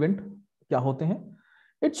periodic event, kya hote hain?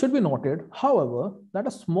 It should be noted, however, that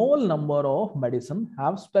a small number of medicine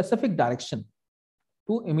have specific direction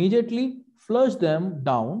to immediately flush them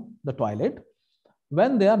down the toilet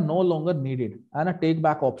when they are no longer needed, and a take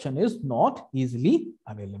back option is not easily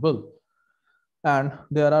available. And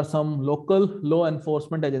there are some local law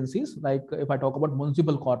enforcement agencies, like if I talk about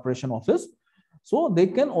municipal corporation office, so they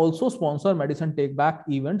can also sponsor medicine take back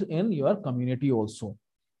events in your community also.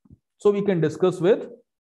 So we can discuss with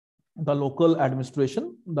the local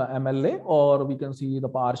administration, the MLA, or we can see the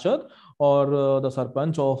Parshad or the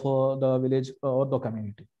Sarpanch of the village or the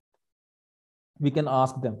community. We can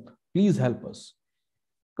ask them, please help us.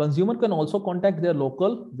 Consumer can also contact their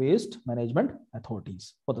local waste management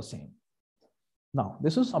authorities for the same. Now,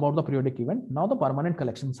 this is about the periodic event. Now the permanent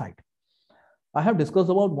collection site. I have discussed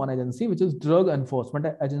about one agency, which is drug enforcement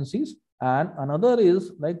agencies, and another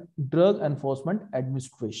is like drug enforcement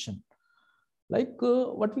administration. Like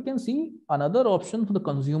what we can see, another option for the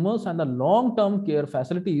consumers and the long-term care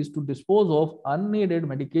facilities to dispose of unneeded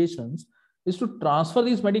medications is to transfer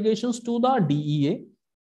these medications to the DEA,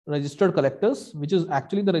 registered collectors, which is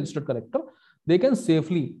actually the registered collector. They can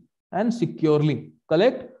safely and securely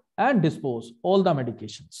collect and dispose all the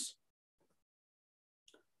medications.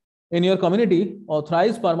 In your community,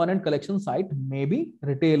 authorized permanent collection site may be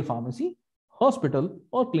retail pharmacy, hospital,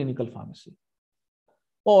 or clinical pharmacy,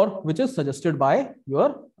 or which is suggested by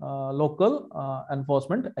your local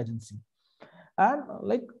enforcement agency. And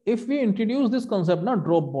like if we introduce this concept, now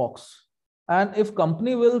drop box, and if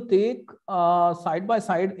company will take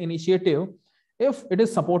side-by-side initiative, if it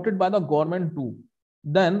is supported by the government too,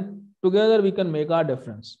 then together we can make our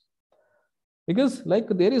difference. Because like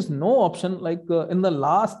there is no option, like in the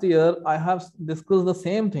last year, I have discussed the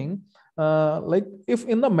same thing. Like if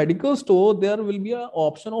in the medical store, there will be an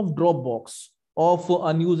option of drop box of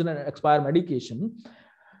unused and expired medication.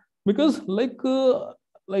 Because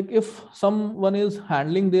like if someone is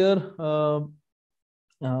handling their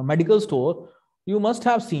medical store, you must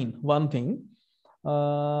have seen one thing,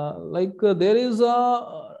 there is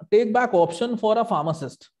a take back option for a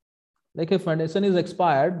pharmacist. Like if medicine is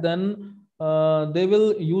expired, then they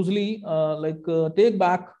will usually take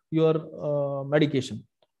back your medication.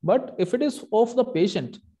 But if it is of the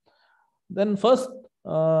patient, then first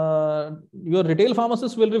your retail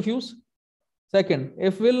pharmacist will refuse. Second,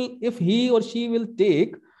 if he or she will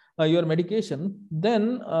take your medication,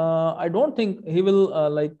 then I don't think he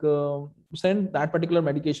will send that particular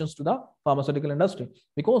medications to the pharmaceutical industry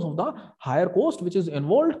because of the higher cost which is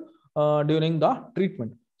involved during the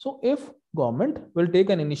treatment. So if government will take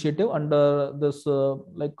an initiative under this,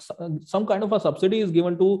 like some kind of a subsidy is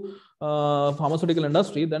given to pharmaceutical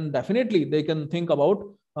industry, then definitely they can think about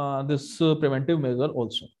this preventive measure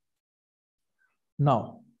also.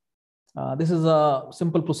 Now, this is a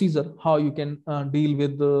simple procedure how you can deal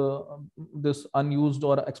with this unused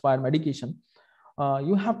or expired medication.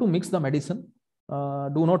 You have to mix the medicine.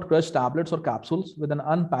 Do not crush tablets or capsules with an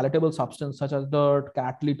unpalatable substance such as dirt,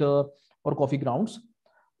 cat litter, or coffee grounds.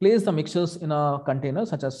 Place the mixtures in a container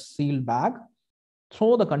such as sealed bag.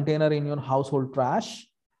 Throw the container in your household trash.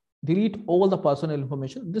 Delete all the personal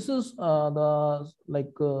information. This is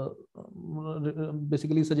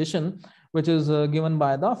basically suggestion which is given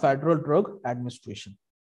by the Federal Drug Administration.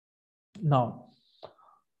 Now,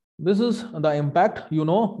 this is the impact,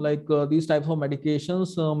 these types of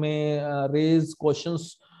medications may raise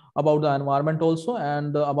questions about the environment also,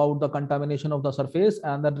 and about the contamination of the surface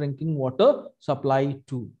and the drinking water supply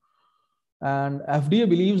too. And FDA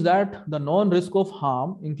believes that the non-risk of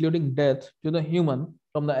harm, including death to the human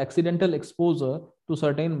from the accidental exposure to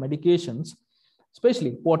certain medications,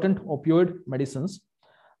 especially potent opioid medicines.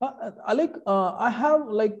 I have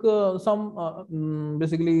some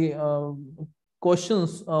basically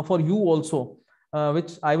questions for you also,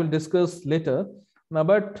 which I will discuss later.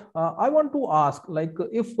 But I want to ask,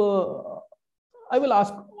 if I will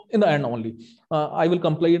ask in the end only. I will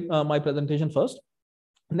complete my presentation first.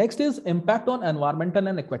 Next is impact on environmental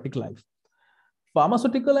and aquatic life.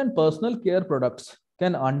 Pharmaceutical and personal care products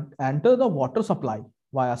can enter the water supply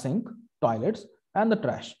via sink, toilets, and the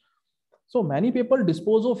trash. So many people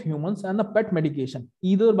dispose of humans and the pet medication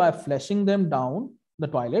either by flushing them down the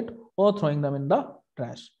toilet or throwing them in the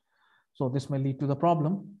trash. So this may lead to the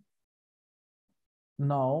problem.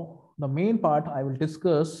 Now, the main part I will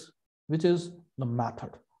discuss, which is the method,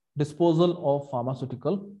 disposal of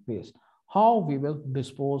pharmaceutical waste, how we will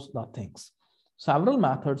dispose the things. Several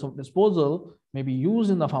methods of disposal may be used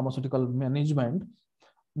in the pharmaceutical management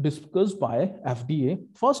discussed by FDA.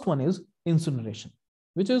 First one is incineration,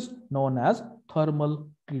 which is known as thermal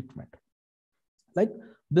treatment.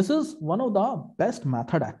 This is one of the best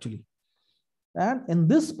method actually. And in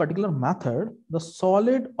this particular method, the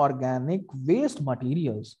solid organic waste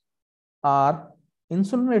materials are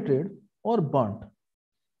incinerated or burnt.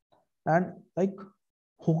 And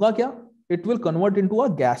hoga kya? It will convert into a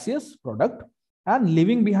gaseous product and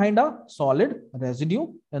leaving behind a solid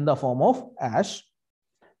residue in the form of ash.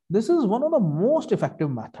 This is one of the most effective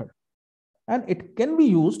methods, and it can be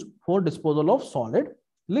used for disposal of solid,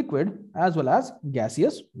 liquid, as well as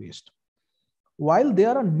gaseous waste. While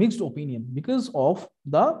there are mixed opinion because of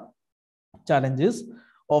the challenges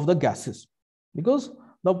of the gases, because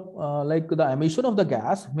the emission of the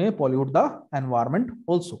gas may pollute the environment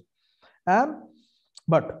also,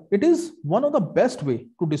 but it is one of the best way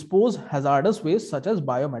to dispose hazardous waste such as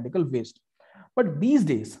biomedical waste. But these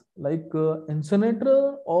days,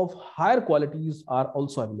 incinerator of higher qualities are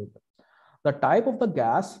also available. The type of the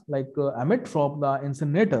gas emit from the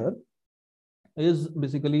incinerator is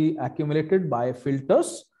basically accumulated by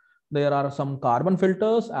filters. There are some carbon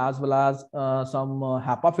filters as well as some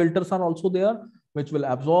HEPA filters are also there, which will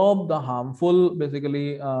absorb the harmful,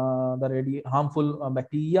 basically harmful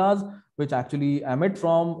bacteria which actually emit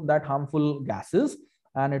from that harmful gases,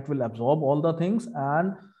 and it will absorb all the things.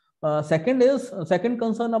 And second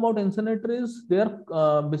concern about incinerator is their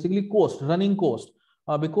basically running cost,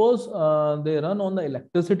 because they run on the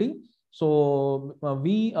electricity. So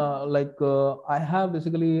I have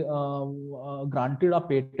basically granted a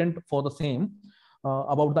patent for the same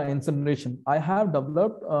about the incineration. I have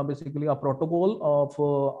developed basically a protocol of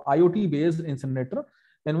IoT based incinerator,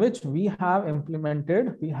 in which we have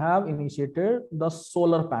initiated the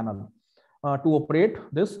solar panel to operate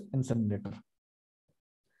this incinerator.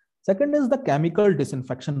 Second is the chemical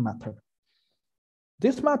disinfection method.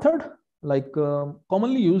 This method,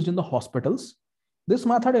 commonly used in the hospitals. This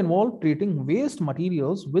method involves treating waste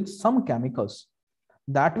materials with some chemicals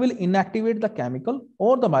that will inactivate the chemical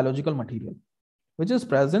or the biological material which is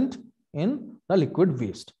present in the liquid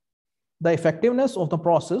waste. The effectiveness of the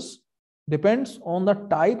process depends on the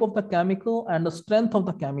type of the chemical and the strength of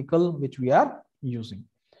the chemical which we are using,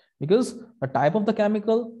 because the type of the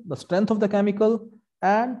chemical, the strength of the chemical,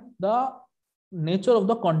 and the nature of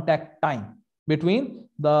the contact time between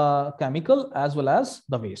the chemical as well as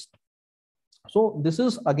the waste. So this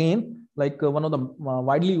is again one of the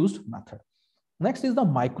widely used method. Next is the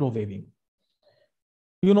microwaving.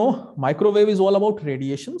 Microwave is all about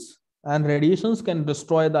radiations, and radiations can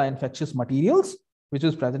destroy the infectious materials which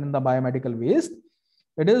is present in the biomedical waste.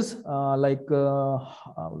 It is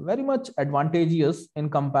very much advantageous in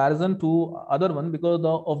comparison to other one because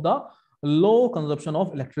of the low consumption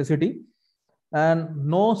of electricity, and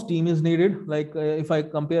no steam is needed. Like if I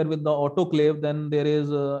compare with the autoclave, then there is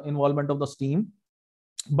involvement of the steam,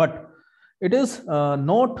 but it is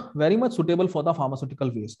not very much suitable for the pharmaceutical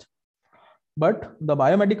waste. But the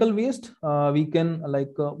biomedical waste, we can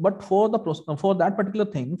but for that particular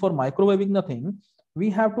thing, for microwaving the thing, we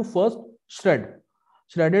have to first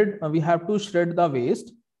we have to shred the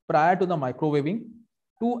waste prior to the microwaving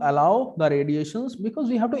to allow the radiations, because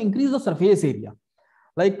we have to increase the surface area.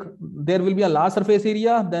 Like there will be a large surface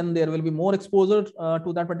area, then there will be more exposure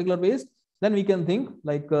to that particular waste. Then we can think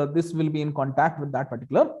like this will be in contact with that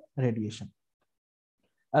particular radiation.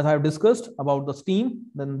 As I have discussed about the steam,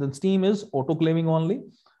 then the steam is autoclaving only,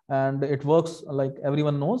 and it works like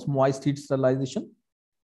everyone knows, moist heat sterilization.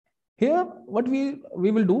 Here, what we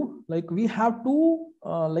will do, like we have to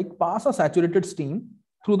pass a saturated steam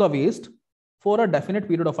through the waste for a definite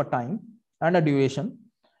period of a time and a duration,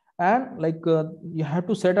 and you have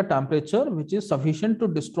to set a temperature which is sufficient to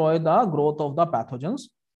destroy the growth of the pathogens.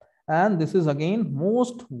 And this is again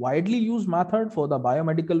most widely used method for the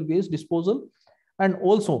biomedical waste disposal, and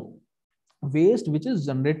also waste which is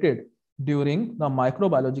generated during the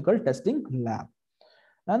microbiological testing lab.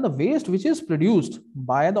 And the waste which is produced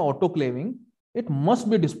by the autoclaving, it must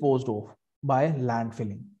be disposed of by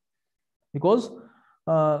landfilling, because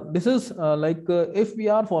this is if we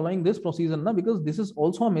are following this procedure now, because this is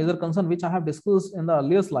also a major concern which I have discussed in the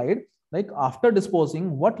earlier slide. Like after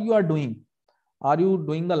disposing, what you are doing? Are you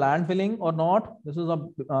doing the landfilling or not? This is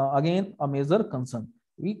again a major concern.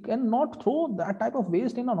 We cannot throw that type of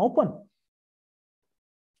waste in an open.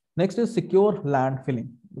 Next is secure landfilling,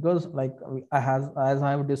 because as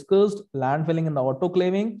I have discussed landfilling in the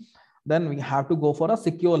autoclaving, then we have to go for a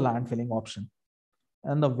secure landfilling option.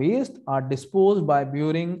 And the waste are disposed by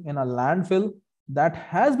burying in a landfill that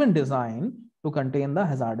has been designed to contain the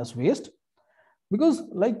hazardous waste. Because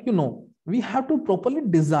we have to properly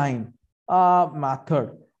design a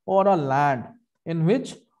method or a land in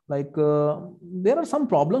which there are some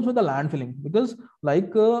problems with the landfilling, because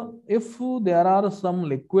if there are some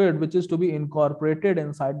liquid which is to be incorporated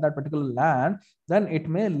inside that particular land, then it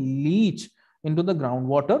may leach into the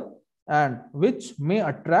groundwater, and which may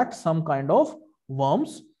attract some kind of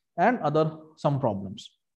worms and other some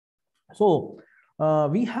problems. So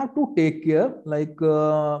we have to take care,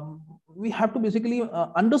 we have to basically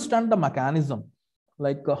understand the mechanism,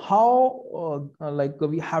 how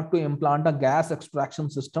we have to implant a gas extraction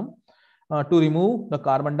system to remove the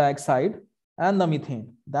carbon dioxide and the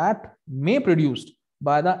methane that may produced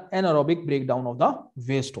by the anaerobic breakdown of the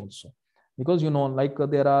waste also. Because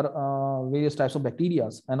there are various types of bacteria,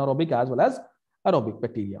 anaerobic as well as aerobic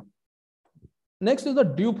bacteria. Next is the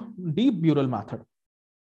deep burial method.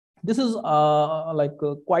 This is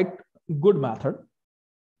quite good method,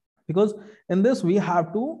 because in this we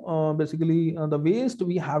have to basically the waste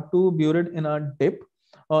we have to bury it in a dip,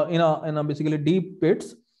 in a basically deep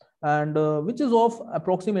pits, and which is of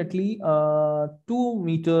approximately 2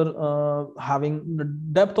 meter, having the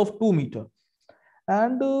depth of 2 meter.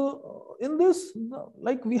 And in this,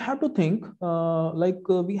 we have to think,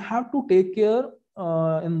 we have to take care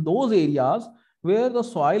in those areas where the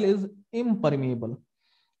soil is impermeable,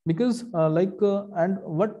 because and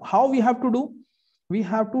how we have to do? We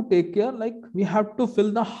have to take care, we have to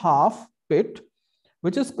fill the half pit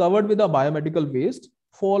which is covered with a biomedical waste,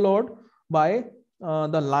 followed by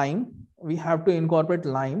the lime. We have to incorporate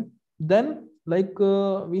lime. Then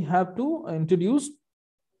we have to introduce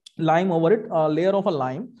lime over it, a layer of a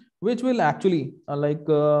lime, which will actually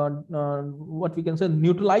what we can say,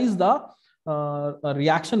 neutralize the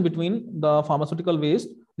reaction between the pharmaceutical waste,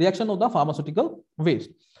 reaction of the pharmaceutical waste.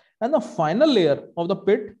 And the final layer of the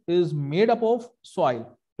pit is made up of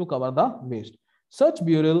soil to cover the waste. Such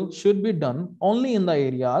burial should be done only in the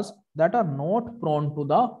areas that are not prone to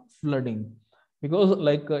the flooding, because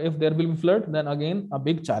if there will be flood, then again a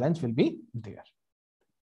big challenge will be there.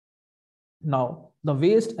 Now, the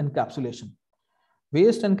waste encapsulation.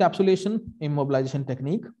 Waste encapsulation immobilization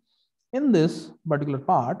technique. In this particular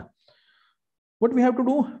part, what we have to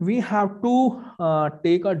do? We have to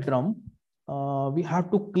take a drum. We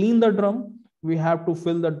have to clean the drum. We have to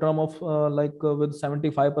fill the drum of with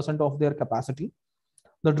 75% of their capacity.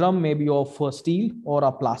 The drum may be of steel or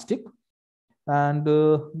a plastic, and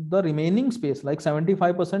the remaining space,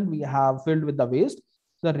 75%, we have filled with the waste.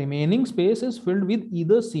 The remaining space is filled with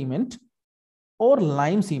either cement or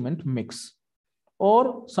lime cement mix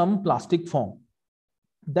or some plastic foam.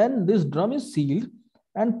 Then this drum is sealed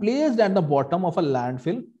and placed at the bottom of a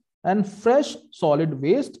landfill, and fresh solid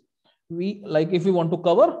waste, if we want to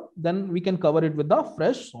cover, then we can cover it with the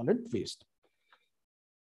fresh solid waste.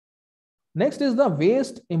 Next is the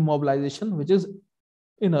waste immobilization, which is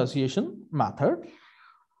inertiation method.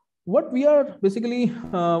 What we are basically,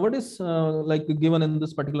 what is like given in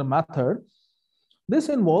this particular method, this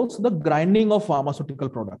involves the grinding of pharmaceutical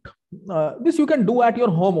product. This you can do at your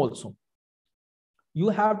home also. You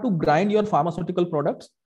have to grind your pharmaceutical products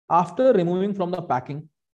after removing from the packing.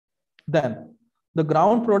 Then the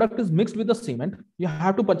ground product is mixed with the cement. You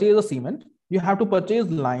have to purchase the cement. You have to purchase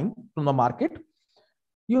lime from the market.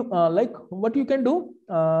 You like what you can do,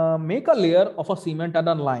 make a layer of a cement and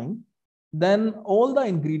a lime. Then all the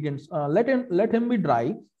ingredients, let him be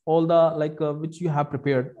dry. All the like which you have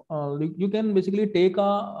prepared. You can basically take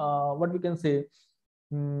a what we can say.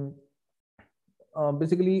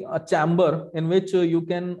 Basically a chamber in which you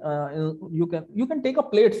can take a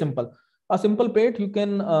plate, a simple plate you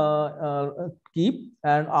can keep,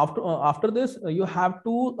 and after this you have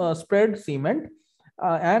to spread cement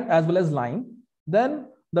and as well as lime. Then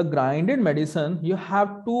the grinded medicine you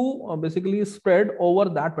have to basically spread over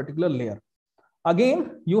that particular layer.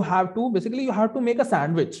 Again you have to make a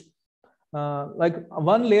sandwich, like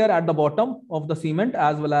one layer at the bottom of the cement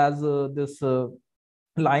as well as this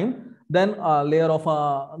lime, then a layer of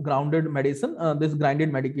a grounded medicine, this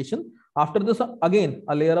grinded medication. After this, again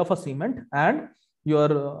a layer of a cement and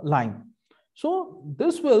your lime. So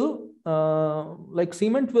this will like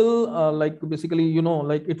cement will like basically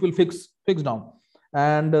like it will fix down,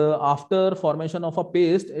 and after formation of a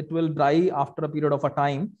paste, it will dry after a period of a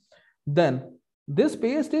time. Then this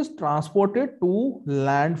paste is transported to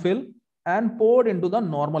landfill and poured into the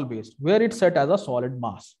normal waste, where it's set as a solid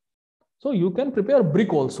mass. So you can prepare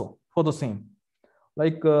brick also for the same.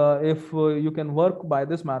 Like if you can work by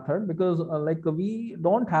this method, because like we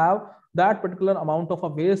don't have that particular amount of a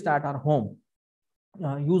waste at our home.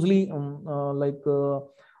 Usually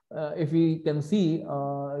if we can see,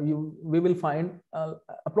 we will find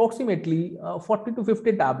approximately 40 to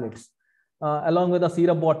 50 tablets along with a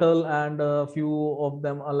syrup bottle, and a few of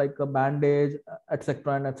them are like a bandage,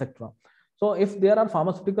 etc. and etc. So if there are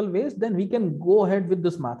pharmaceutical waste, then we can go ahead with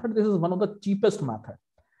this method. This is one of the cheapest method.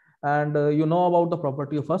 And you know about the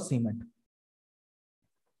property of a cement.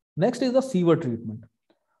 Next is the sewer treatment.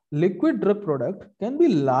 Liquid drug product can be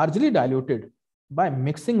largely diluted by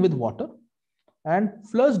mixing with water and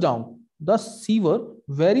flush down the sewer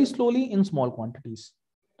very slowly in small quantities.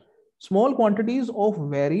 Small quantities of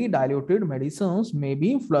very diluted medicines may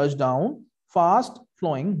be flushed down fast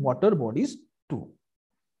flowing water bodies too.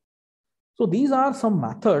 So these are some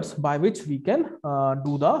methods by which we can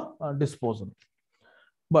do the disposal.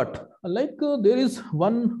 But like there is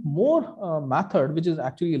one more method which is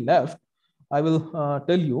actually left, I will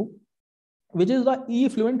tell you, which is the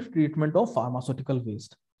effluent treatment of pharmaceutical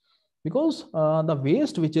waste. Because the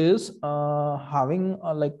waste which is having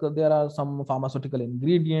like there are some pharmaceutical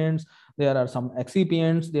ingredients, there are some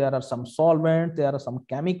excipients, there are some solvents, there are some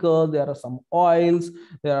chemicals, there are some oils,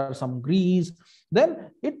 there are some grease, then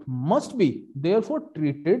it must be therefore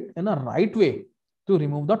treated in a right way to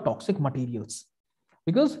remove the toxic materials,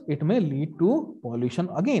 because it may lead to pollution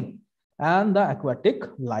again, and the aquatic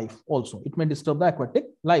life also. It may disturb the aquatic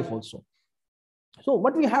life also. So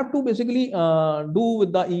what we have to basically do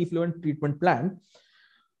with the effluent treatment plant,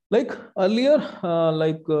 like earlier,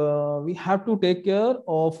 we have to take care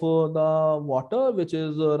of the water which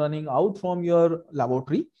is running out from your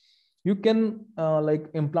laboratory. You can like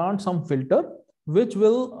implant some filter which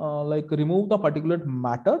will like remove the particulate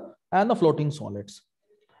matter and the floating solids.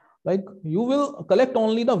 Like you will collect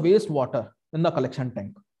only the wastewater in the collection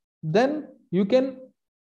tank. Then you can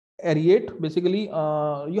aerate, basically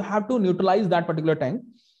you have to neutralize that particular tank.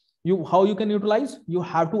 How you can neutralize? You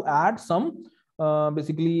have to add some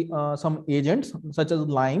some agents such as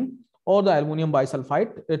lime or the aluminum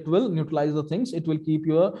bisulfite. It will neutralize the things. It will keep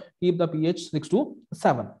the pH 6 to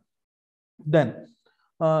 7. Then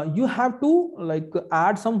you have to like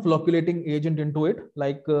add some flocculating agent into it,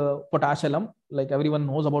 like potash alum. Like everyone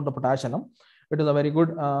knows about the potash alum. It is a very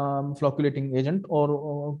good flocculating agent,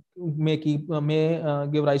 or may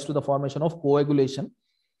give rise to the formation of coagulation.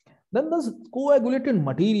 Then the coagulated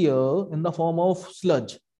material in the form of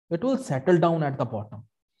sludge, it will settle down at the bottom,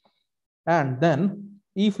 and then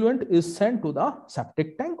effluent is sent to the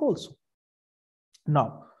septic tank also.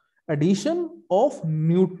 Now, addition of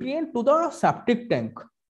nutrient to the septic tank,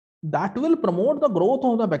 that will promote the growth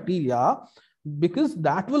of the bacteria, because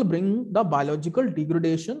that will bring the biological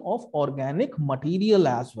degradation of organic material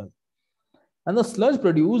as well. And the sludge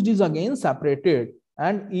produced is again separated,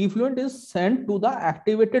 and effluent is sent to the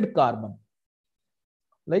activated carbon.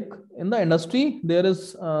 Like in the industry, there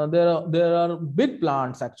are big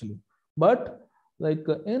plants actually, but like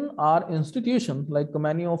in our institution, like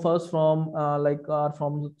many of us from like are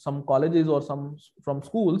from some colleges or some from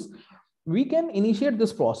schools, we can initiate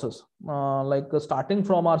this process like starting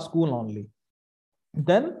from our school only.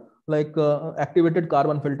 Then like activated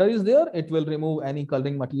carbon filter is there, it will remove any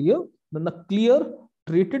coloring material. Then the clear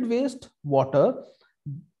treated waste water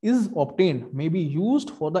is obtained, may be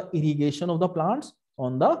used for the irrigation of the plants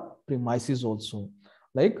on the premises also.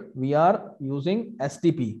 Like we are using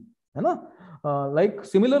STP, you know? Like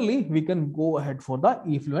similarly, we can go ahead for the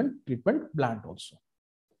effluent treatment plant also.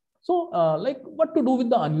 So like what to do with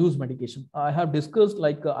the unused medication? I have discussed,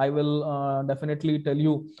 like I will definitely tell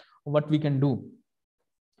you what we can do.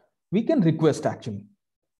 We can request actually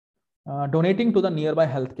donating to the nearby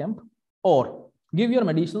health camp, or give your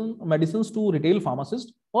medicines to retail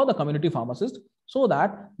pharmacist or the community pharmacist so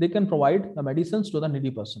that they can provide the medicines to the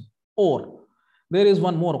needy person. Or there is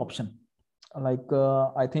one more option, like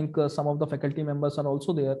I think some of the faculty members are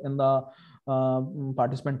also there in the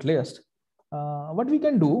participant list. What we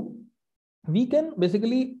can do, we can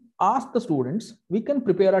basically ask the students, we can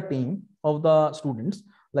prepare a team of the students,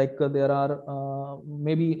 like there are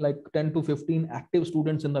maybe like 10 to 15 active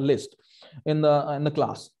students in the list in the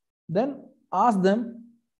class. Then ask them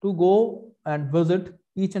to go and visit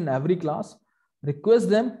each and every class, request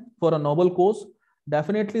them for a noble cause.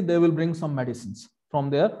 Definitely they will bring some medicines from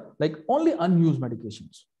there, like only unused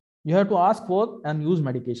medications. You have to ask for unused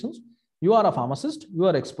medications. You are a pharmacist, you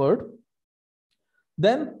are expert.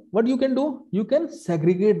 Then what you can do, you can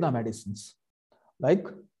segregate the medicines, like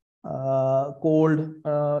cold,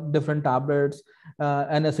 different tablets,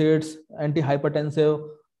 NSAIDs, antihypertensive,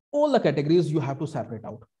 all the categories you have to separate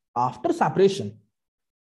out. After separation,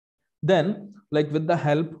 then like with the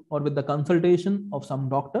help or with the consultation of some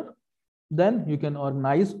doctor, then you can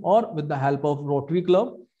organize, or with the help of Rotary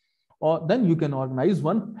Club, or then you can organize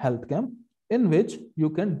one health camp in which you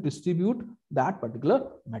can distribute that particular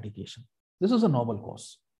medication. This is a noble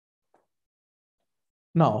cause.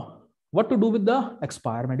 Now, what to do with the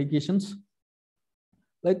expired medications?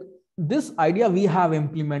 Like this idea we have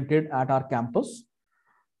implemented at our campus.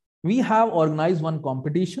 We have organized one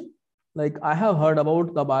competition. Like I have heard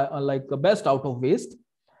about the best out of waste,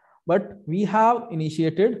 but we have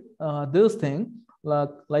initiated this thing,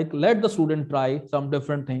 like let the student try some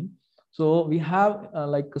different thing. So we have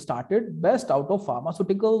like started best out of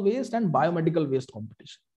pharmaceutical waste and biomedical waste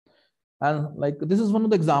competition. And like this is one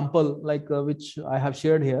of the example, like which I have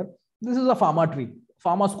shared here. This is a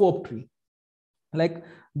pharmascope tree. Like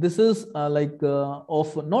this is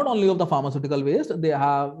of not only of the pharmaceutical waste, they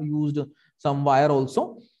have used some wire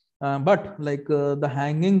also, but like the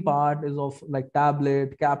hanging part is of like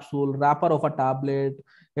tablet, capsule, wrapper of a tablet.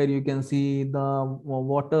 Here you can see the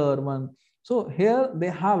water one. So here they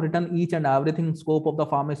have written each and everything, scope of the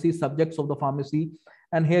pharmacy, subjects of the pharmacy.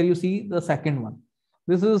 And here you see the second one.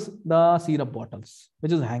 This is the syrup bottles,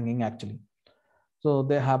 which is hanging actually. So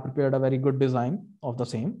they have prepared a very good design of the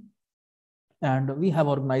same. And we have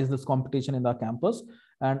organized this competition in the campus,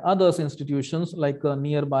 and others institutions like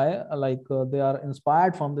nearby, they are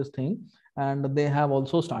inspired from this thing, and they have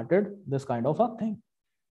also started this kind of a thing.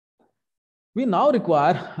 We now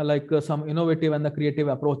require like some innovative and the creative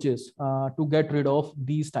approaches to get rid of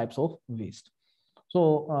these types of waste.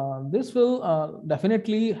 So this will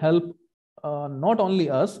definitely help not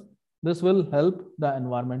only us, this will help the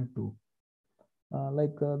environment too.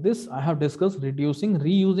 This I have discussed, reducing,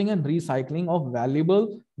 reusing and recycling of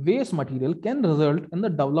valuable waste material can result in the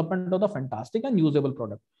development of the fantastic and usable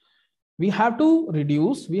product. We have to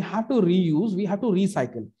reduce, we have to reuse, we have to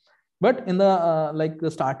recycle. But in the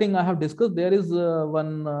starting, I have discussed, there is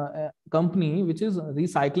one company which is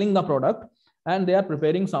recycling the product, and they are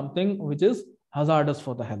preparing something which is hazardous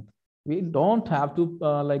for the health. We don't have to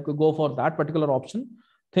go for that particular option.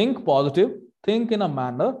 Think positive, think in a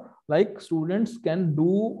manner like students can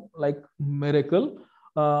do like miracle,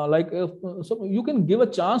 so you can give a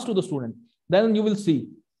chance to the student. Then you will see,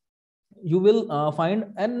 you will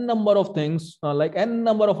find n number of things, like n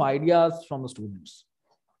number of ideas from the students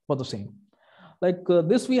for the same. Like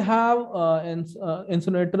this we have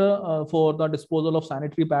incinerator for the disposal of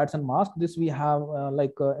sanitary pads and masks. This we have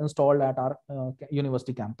installed at our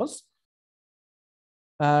university campus.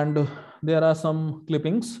 And there are some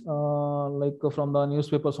clippings from the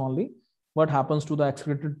newspapers only. What happens to the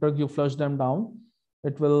excreted truck? You flush them down,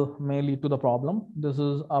 it may lead to the problem. This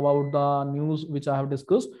is about the news which I have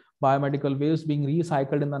discussed. Biomedical waste being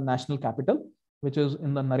recycled in the national capital, which is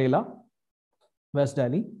in the Narela, West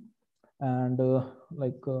Delhi. And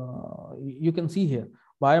you can see here,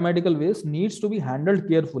 biomedical waste needs to be handled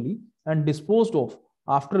carefully and disposed of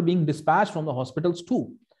after being dispatched from the hospitals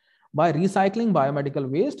too. By recycling biomedical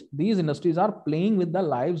waste, these industries are playing with the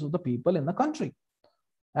lives of the people in the country.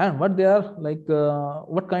 And what they are like,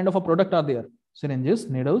 what kind of a product are there? Syringes,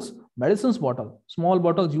 needles, medicines bottle, small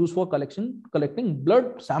bottles used for collecting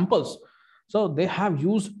blood samples. So they have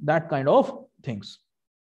used that kind of things.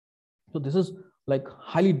 So this is like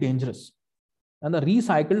highly dangerous. And the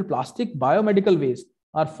recycled plastic biomedical waste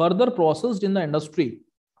are further processed in the industry.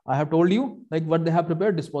 I have told you like what they have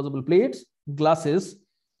prepared: disposable plates, glasses,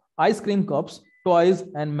 ice cream cups, toys,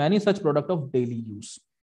 and many such products of daily use.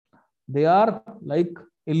 They are like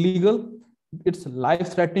illegal, it's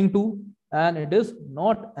life threatening too, and it is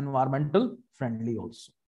not environmental friendly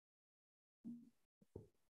also.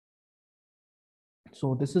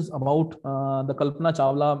 So this is about the Kalpana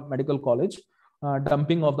Chawla Medical College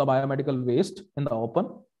dumping of the biomedical waste in the open.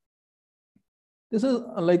 This is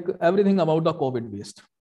like everything about the COVID waste.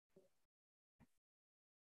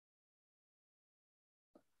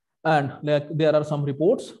 And like there are some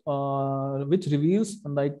reports which reveals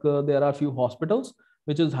like there are few hospitals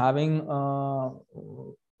which is having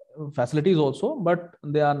facilities also, but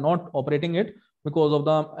they are not operating it because of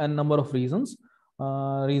the n number of reasons.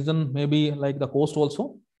 Reason maybe like the cost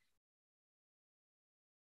also.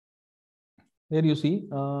 Here you see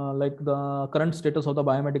like the current status of the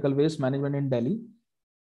biomedical waste management in Delhi.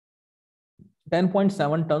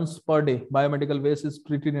 10.7 tons per day biomedical waste is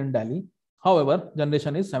treated in Delhi. However,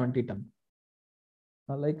 generation is 70 ton.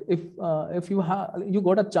 Like if you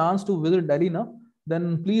got a chance to visit Delhi now,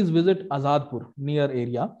 then please visit Azadpur near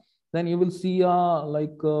area. Then you will see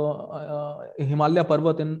like Himalaya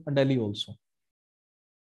Parvat in Delhi also.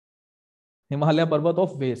 Himalaya Parvat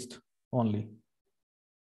of waste only.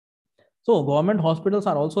 So government hospitals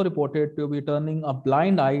are also reported to be turning a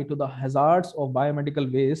blind eye to the hazards of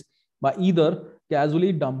biomedical waste by either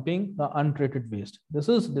casually dumping the untreated waste. This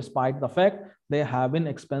is despite the fact they have an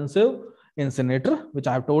expensive incinerator, which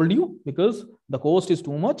I have told you, because the cost is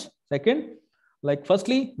too much. Second, like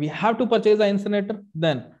firstly, we have to purchase an incinerator,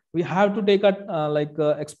 then we have to take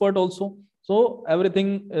a expert also. So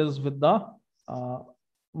everything is with the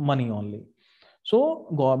money only. So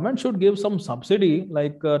government should give some subsidy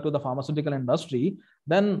like to the pharmaceutical industry,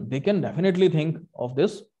 then they can definitely think of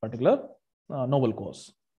this particular noble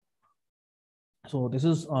cause. So this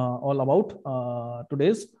is all about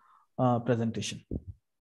today's presentation.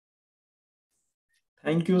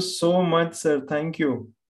 Thank you so much, sir. Thank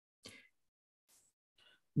you.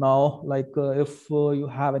 Now, like if you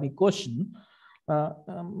have any question,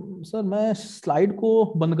 sir मैं slide को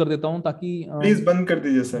बंद कर देता हूं ताकि please बंद कर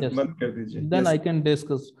दीजिए सर, बंद कर दीजिए. Then I can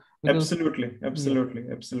discuss. Absolutely.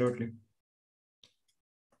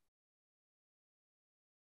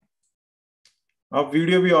 आप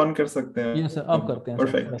वीडियो भी ऑन कर सकते हैं. Yes, sir, आप करते हैं.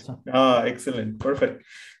 Perfect. Excellent. Perfect.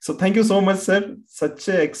 So thank you so much, sir. Such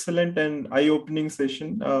an excellent and eye-opening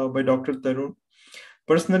session by Dr. Tarun.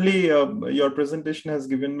 Personally, your presentation has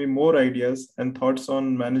given me more ideas and thoughts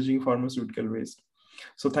on managing pharmaceutical waste.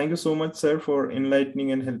 So thank you so much, sir, for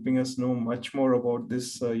enlightening and helping us know much more about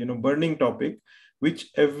this, burning topic, which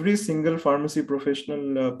every single pharmacy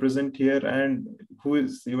professional present here and who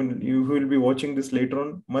will be watching this later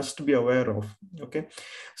on must be aware of. Okay,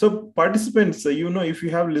 so participants, if you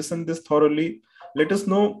have listened this thoroughly, let us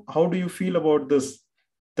know how do you feel about this.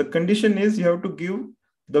 The condition is you have to give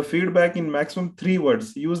the feedback in maximum 3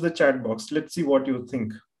 words. Use the chat box. Let's see what you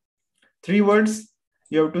think. 3 words.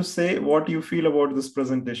 You have to say what you feel about this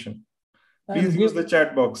presentation. Please use the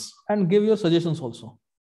chat box. And give your suggestions also.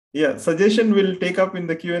 Yeah, suggestion will take up in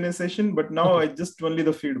the Q&A session, but now I just only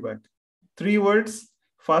the feedback. 3 words,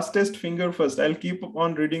 fastest finger first. I'll keep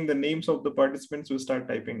on reading the names of the participants who start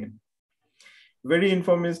typing in. Very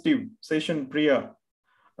informative session, Priya.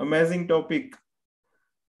 Amazing topic,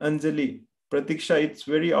 Anjali. Pratiksha, it's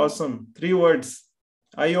very awesome. 3 words,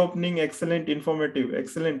 eye-opening, excellent, informative.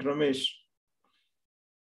 Excellent, Ramesh.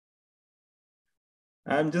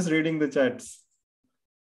 I'm just reading the chats.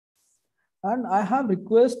 And I have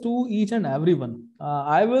requests to each and everyone.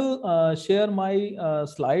 I will share my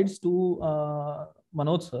slides to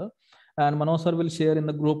Manoj sir, and Manoj sir will share in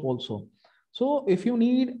the group also. So if you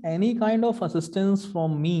need any kind of assistance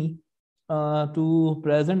from me to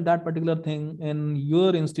present that particular thing in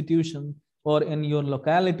your institution or in your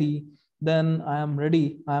locality, then I am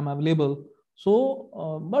ready, I am available.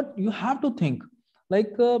 So, but you have to think,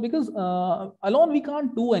 like because alone we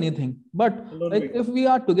can't do anything, but like if we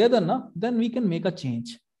are together now, then we can make a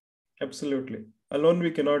change. Absolutely, alone we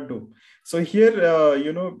cannot do. So here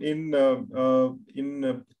in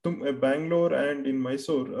Bangalore and in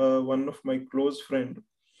Mysore, one of my close friend,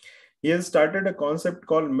 he has started a concept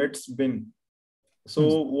called Meds Bin.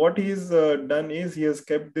 So what he's done is he has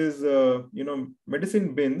kept these,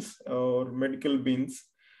 medicine bins or medical bins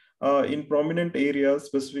in prominent areas,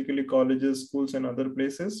 specifically colleges, schools, and other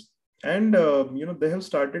places. And, they have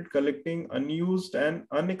started collecting unused and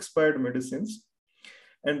unexpired medicines,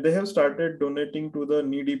 and they have started donating to the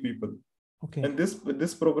needy people. Okay. And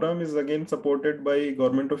this program is again supported by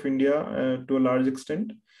Government of India to a large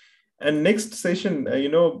extent. And next session,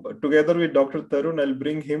 together with Dr. Tarun, I'll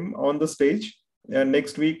bring him on the stage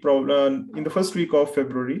next week, probably in the first week of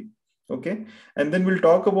February. Okay. And then we'll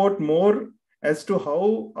talk about more as to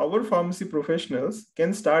how our pharmacy professionals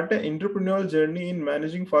can start an entrepreneurial journey in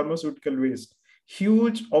managing pharmaceutical waste.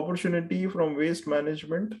 Huge opportunity from waste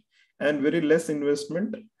management and very less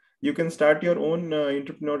investment. You can start your own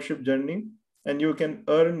entrepreneurship journey, and you can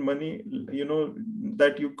earn money,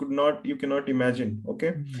 that you cannot imagine.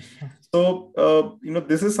 Okay. Yes. So,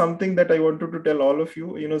 this is something that I wanted to tell all of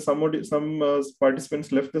you. Some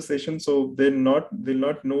participants left the session, so they'll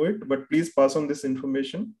not know it, but please pass on this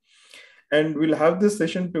information. And we'll have this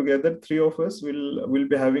session together. 3 of us will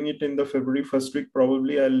be having it in the February first week,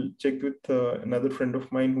 probably. I'll check with another friend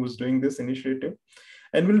of mine who's doing this initiative,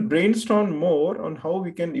 and we'll brainstorm more on how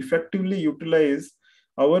we can effectively utilize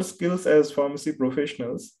our skills as pharmacy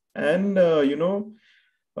professionals and,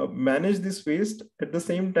 manage this waste, at the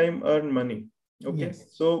same time earn money. Okay. Yes.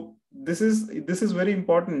 So this is very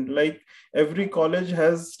important. Like, every college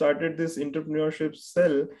has started this entrepreneurship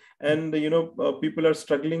cell, and people are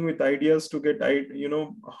struggling with ideas to get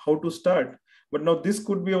how to start. But now this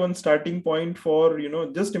could be one starting point for,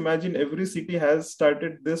 just imagine every city has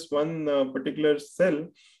started this one particular cell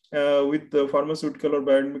with the pharmaceutical or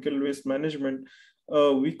biomedical waste management.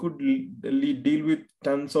 We could deal with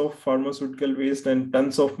tons of pharmaceutical waste and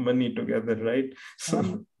tons of money together, right? So,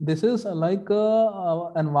 and this is like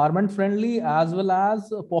environment friendly as well as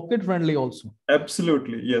pocket friendly also.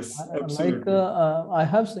 Absolutely, yes, absolutely. I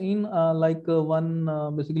have seen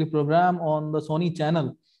one basically program on the Sony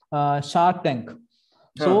channel, Shark Tank.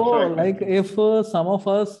 So Shark like Tank. if some of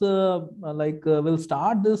us will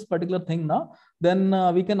start this particular thing now, then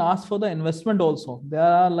we can ask for the investment also. There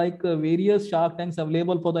are various Shark Tanks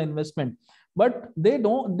available for the investment, but they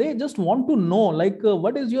just want to know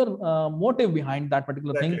what is your motive behind that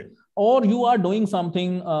particular thing, or you are doing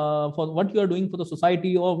something for what you are doing for the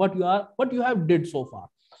society, or what you have did so far.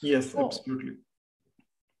 Yes, absolutely.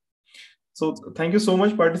 So thank you so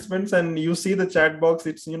much, participants. And you see the chat box,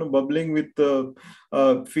 it's bubbling with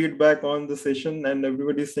feedback on the session, and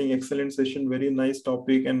everybody is saying excellent session, very nice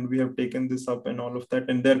topic, and we have taken this up and all of that.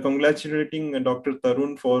 And they're congratulating Dr.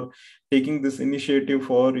 Tarun for taking this initiative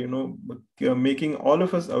for making all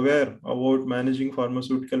of us aware about managing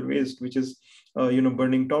pharmaceutical waste, which is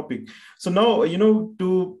burning topic. So now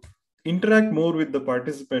to interact more with the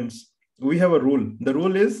participants, we have a rule. The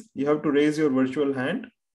rule is you have to raise your virtual hand.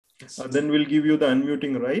 Then we'll give you the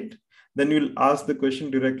unmuting right. Then you'll ask the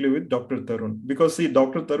question directly with Dr. Tarun, because see,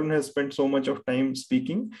 Dr. Tarun has spent so much of time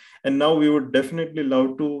speaking, and now we would definitely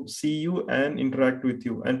love to see you and interact with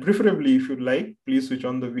you. And preferably, if you like, please switch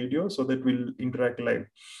on the video so that we'll interact live.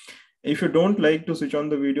 If you don't like to switch on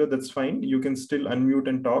the video, that's fine. You can still unmute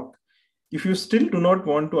and talk. If you still do not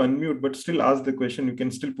want to unmute, but still ask the question, you can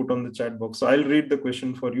still put on the chat box. So I'll read the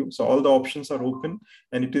question for you. So all the options are open,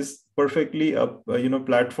 and it is perfectly a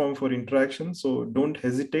platform for interaction. So don't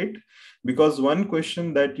hesitate, because one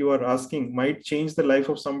question that you are asking might change the life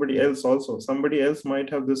of somebody else also. Somebody else might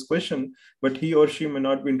have this question, but he or she may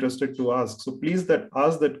not be interested to ask. So please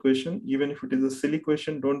ask that question. Even if it is a silly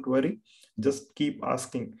question, don't worry. Just keep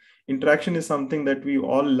asking. Interaction is something that we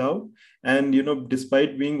all love. And,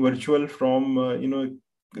 despite being virtual from,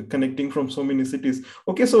 connecting from so many cities.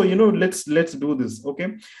 Okay, so, let's do this.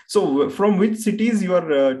 Okay, so from which cities you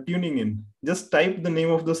are tuning in? Just type the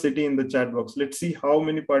name of the city in the chat box. Let's see how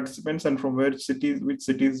many participants and from which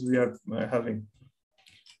cities we are having.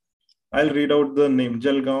 I'll read out the name.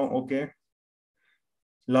 Jalgaon, okay.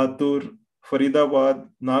 Latur, Faridabad,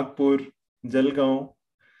 Nagpur, Jalgaon,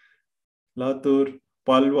 Latur,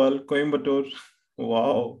 Palwal, Coimbatore.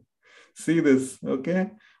 Wow. See this, okay?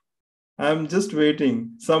 I'm just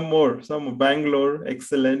waiting. Some more. Bangalore,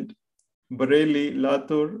 excellent. Bareilly,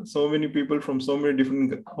 Latur, so many people from so many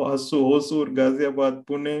different, Hosur, Ghaziabad,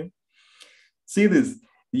 Pune. See this.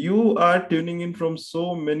 You are tuning in from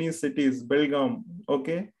so many cities, Belgaum,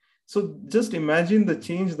 okay? So just imagine the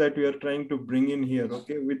change that we are trying to bring in here,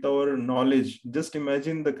 okay, with our knowledge. Just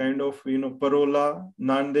imagine the kind of, Parola,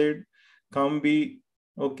 Nanded, Kambi,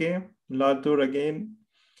 okay, Latur again.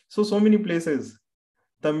 So many places.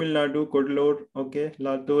 Tamil Nadu, Kodlur, okay,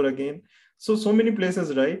 Latur again. So many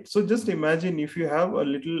places, right? So just imagine if you have a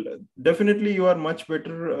little, definitely you are much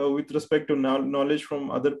better with respect to knowledge from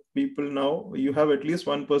other people. Now you have at least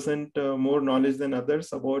 1% more knowledge than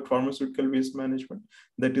others about pharmaceutical waste management.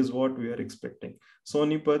 That is what we are expecting.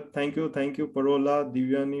 Sonipat, thank you. Thank you. Parola,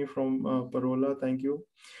 Divyani from Parola, thank you.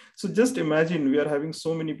 So just imagine we are having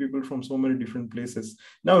so many people from so many different places.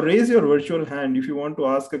 Now raise your virtual hand if you want to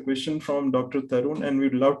ask a question from Dr. Tarun, and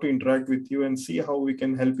we'd love to interact with you and see how we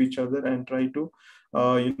can help each other and try to,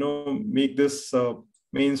 make this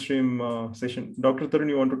mainstream session. Dr. Tarun,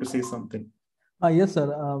 you wanted to say something? Yes, sir.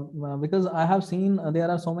 Because I have seen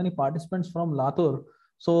there are so many participants from Latur.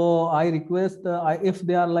 So I request if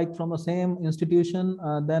they are like from the same institution,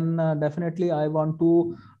 then definitely I want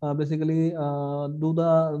to basically do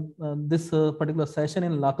this particular session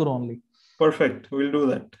in Latur only. Perfect. We'll do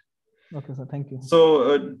that. Okay, sir. Thank you.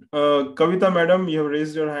 So, Kavita, madam, you have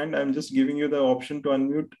raised your hand. I'm just giving you the option to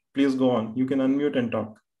unmute. Please go on. You can unmute and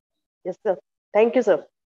talk. Yes, sir. Thank you, sir.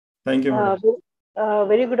 Thank you, madam.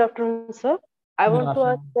 Very good afternoon, sir. I want to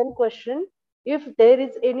ask one question. If there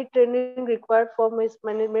is any training required for waste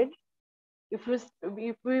management, if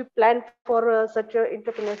we plan for such an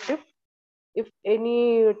entrepreneurship, if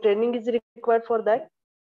any training is required for that?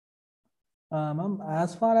 Ma'am,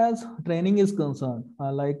 as far as training is concerned,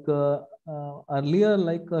 earlier,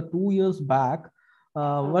 2 years back,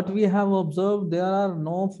 what we have observed, there are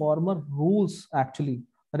no formal rules actually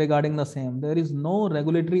regarding the same. There is no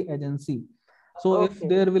regulatory agency. So if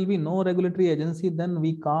there will be no regulatory agency, then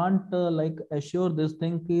we can't assure this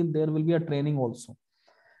thing that there will be a training also.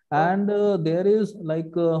 And there is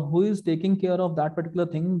who is taking care of that particular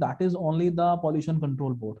thing? That is only the Pollution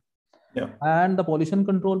Control Board. Yeah. And the Pollution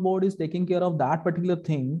Control Board is taking care of that particular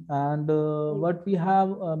thing. And what we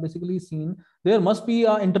have basically seen, there must be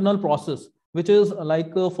an internal process, which is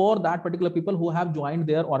for that particular people who have joined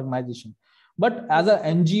their organization. But as a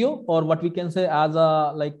NGO, or what we can say as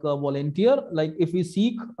a volunteer, if we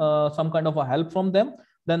seek some kind of a help from them,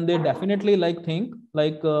 then they definitely think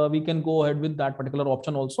we can go ahead with that particular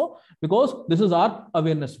option also, because this is our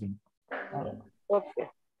awareness wing. Okay.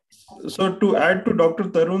 So to add to Dr.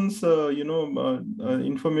 Tarun's,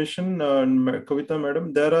 information, Kavita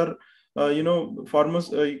madam, there are,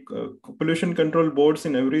 pollution control boards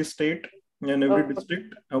in every state and every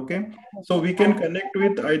district. Okay. So we can connect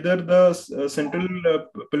with either the central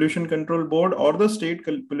pollution control board or the state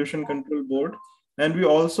pollution control board. And we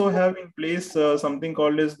also have in place something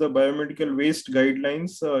called as the biomedical waste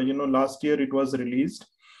guidelines. Last year it was released.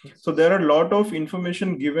 So there are a lot of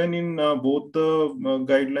information given in both the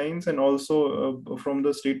guidelines and also from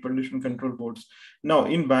the state pollution control boards. Now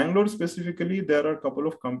in Bangalore specifically, there are a couple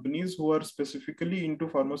of companies who are specifically into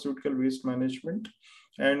pharmaceutical waste management.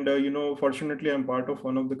 And, fortunately, I'm part of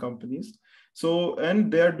one of the companies. So,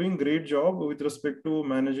 and they are doing great job with respect to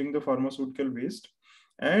managing the pharmaceutical waste.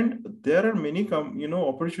 And there are many,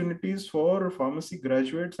 opportunities for pharmacy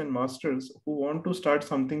graduates and masters who want to start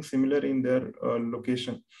something similar in their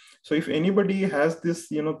location. So if anybody has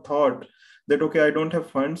this, thought that, okay, I don't have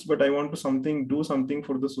funds, but I want to do something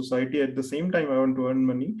for the society. At the same time, I want to earn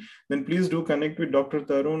money. Then please do connect with Dr.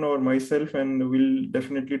 Tarun or myself, and we'll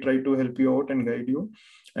definitely try to help you out and guide you.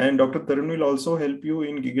 And Dr. Tarun will also help you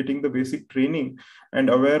in getting the basic training and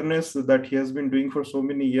awareness that he has been doing for so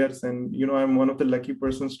many years. And, I'm one of the lucky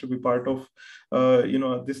persons to be part of,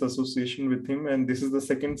 this association with him. And this is the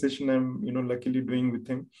second session I'm, luckily doing with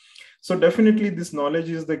him. So definitely this knowledge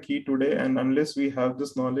is the key today. And unless we have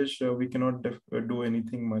this knowledge, we cannot do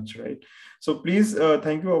anything much, right? So please,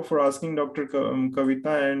 thank you for asking Dr.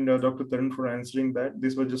 Kavita and Dr. Tarun for answering that.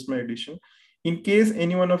 This was just my addition. In case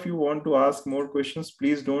any one of you want to ask more questions,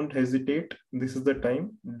 please don't hesitate. This is the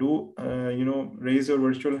time. Do, raise your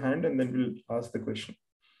virtual hand and then we'll ask the question.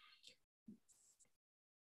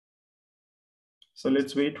 So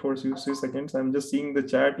let's wait for a few seconds. I'm just seeing the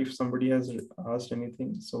chat if somebody has asked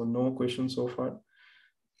anything. So no questions so far.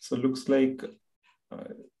 So looks like,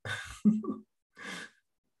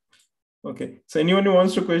 okay. So anyone who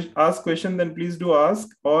wants to ask question, then please do ask,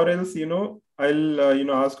 or else,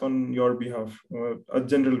 I'll, ask on your behalf, a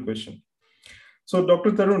general question. So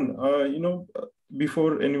Dr. Tarun,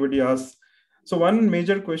 before anybody asks, so one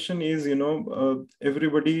major question is,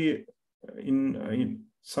 everybody in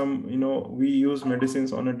some, we use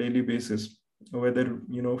medicines on a daily basis, whether,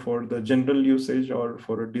 for the general usage or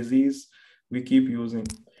for a disease, we keep using.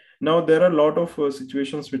 Now, there are a lot of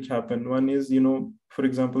situations which happen. One is, for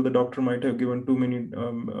example, the doctor might have given too many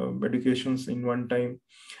medications in one time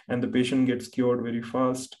and the patient gets cured very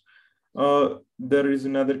fast. There is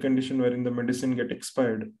another condition wherein the medicine get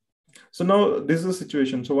expired. So now this is a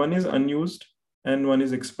situation. So one is unused and one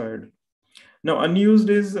is expired. Now, unused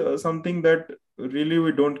is something that really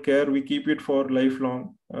we don't care. We keep it for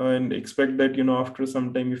lifelong and expect that, after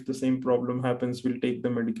some time, if the same problem happens, we'll take the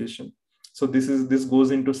medication. So this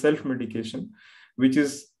goes into self-medication, which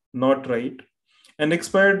is not right. And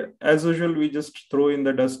expired, as usual, we just throw in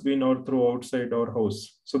the dustbin or throw outside our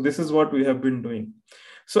house. So this is what we have been doing.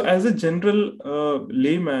 So as a general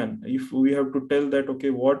layman, if we have to tell that,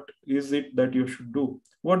 okay, what is it that you should do?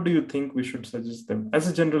 What do you think we should suggest them as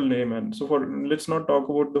a general layman? So let's not talk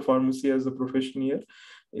about the pharmacy as a profession here.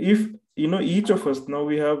 If, each of us, now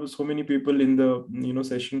we have so many people in the,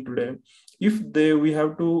 session today. If we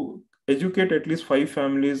have to educate at least 5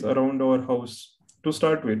 families around our house to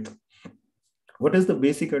start with, what is the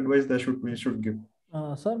basic advice that we should give?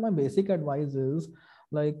 Sir, my basic advice is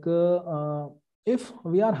like, if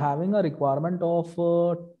we are having a requirement of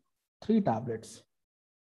 3 tablets,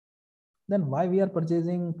 then why we are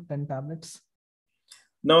purchasing 10 tablets?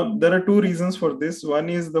 Now, there are 2 reasons for this. One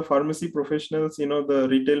is the pharmacy professionals, the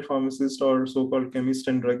retail pharmacists or so-called chemists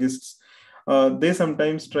and druggists. They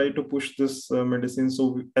sometimes try to push this medicine.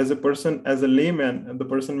 So as a layman, the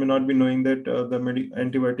person may not be knowing that the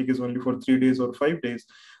antibiotic is only for 3 days or 5 days.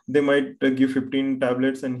 They might give 15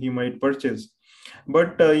 tablets and he might purchase.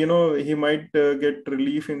 But he might get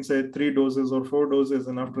relief in, say, 3 doses or 4 doses,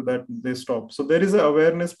 and after that they stop. So there is an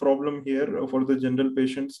awareness problem here for the general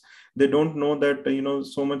patients. They don't know that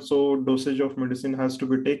so much dosage of medicine has to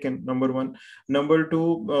be taken, number one. Number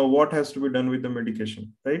two, what has to be done with the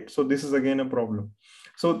medication, right? So this is again a problem.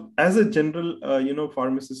 So as a general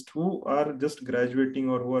pharmacist who are just graduating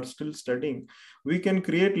or who are still studying, we can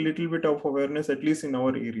create a little bit of awareness, at least in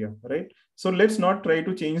our area, right? So let's not try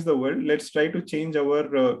to change the world. Let's try to change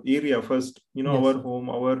our area first, yes, our home,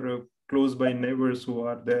 our close by neighbors who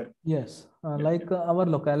are there. Yes, like our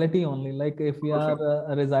locality only. Like if we are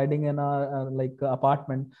residing in a like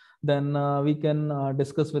apartment, then we can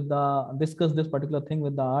discuss this particular thing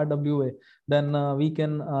with the RWA. Then we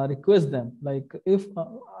can request them. Like if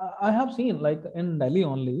I have seen, like in Delhi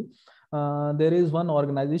only, there is one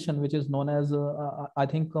organization which is known as I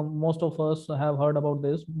think most of us have heard about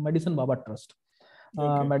this, Medicine Baba Trust.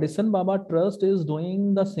 Okay. Medicine Baba Trust is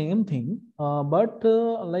doing the same thing, but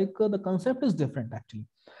the concept is different actually.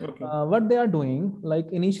 Okay. What they are doing, like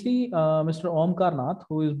initially, Mr. Omkar Nath,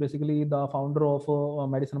 who is basically the founder of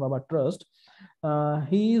Medicine Baba Trust,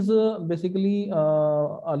 he is basically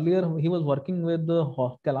earlier he was working with the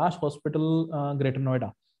Kailash Hospital, Greater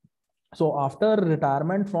Noida. So after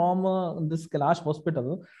retirement from this Kailash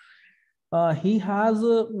Hospital, he has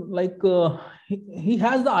he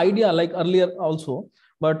has the idea like earlier also,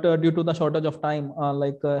 but due to the shortage of time,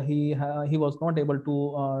 he was not able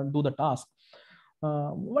to do the task.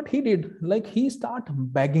 What he did, like he start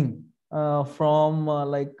begging from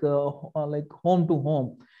home to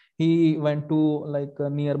home. He went to like a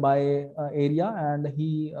nearby area and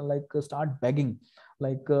he start begging,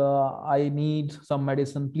 like I need some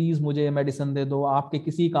medicine, please मुझे medicine दे दो, आपके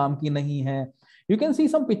किसी काम की नहीं है. You can see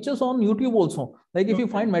some pictures on YouTube also. Like if you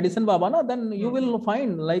find Medicine Baba, na, then you will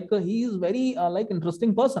find like he is very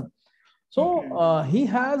interesting person. So he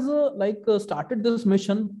has started this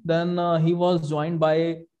mission. Then he was joined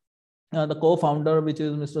by the co-founder, which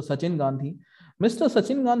is Mr. Sachin Gandhi. Mr.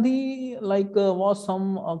 Sachin Gandhi was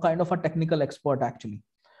some kind of a technical expert actually.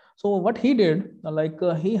 So what he did,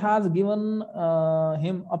 he has given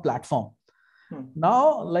him a platform.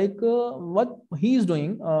 Now, what he is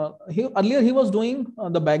doing, earlier he was doing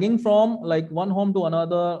the begging from like one home to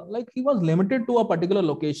another, like he was limited to a particular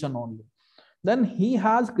location only. Then he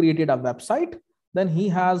has created a website. Then he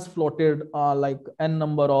has floated like n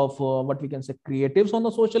number of what we can say creatives on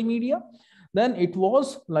the social media. Then it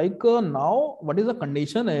was like now what is the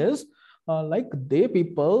condition is they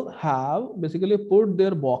people have basically put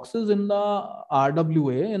their boxes in the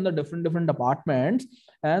RWA in the different departments,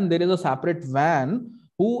 and there is a separate van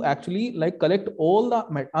who actually collect all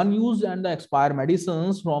the unused and the expired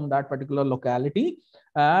medicines from that particular locality,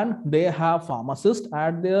 and they have pharmacists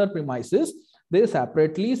at their premises. They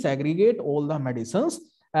separately segregate all the medicines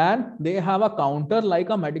and they have a counter like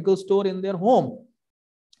a medical store in their home.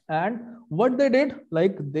 And what they did,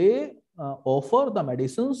 they offer the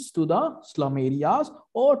medicines to the slum areas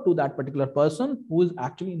or to that particular person who is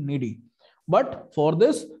actually needy. But for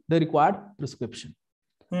this, they required prescription,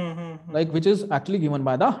 which is actually given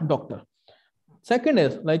by the doctor. Second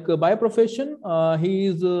is by profession, he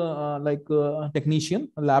is a technician,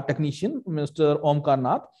 a lab technician, Mr. Omkar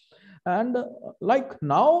Nath. And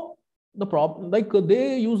now the problem,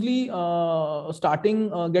 they usually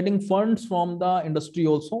starting getting funds from the industry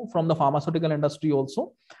also, from the pharmaceutical industry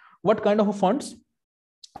also. What kind of funds?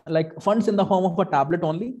 like funds in the form of a tablet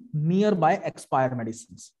only, nearby expired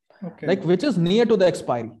medicines, Okay. like which is near to the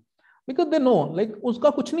expiry, because they know like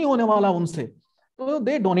uska kuch nahi hone wala unse, so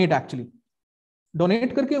they donate actually.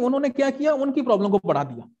 Donate करके उन्होंने क्या किया, उनकी problem को बढ़ा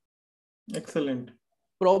दिया. Excellent.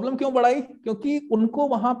 Problem क्यों बढ़ाई? क्योंकि उनको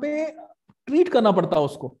वहां पे ट्रीट करना पड़ता है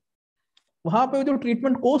उसको. वहां पे जो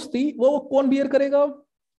ट्रीटमेंट कॉस्ट थी वो कौन बियर करेगा?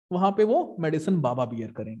 वहां पे वो मेडिसिन बाबा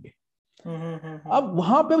बियर करेंगे. अब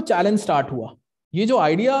वहां पे चैलेंज स्टार्ट हुआ. ये जो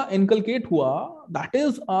आइडिया इनकलकेट हुआ, that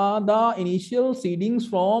is the initial सीडिंग्स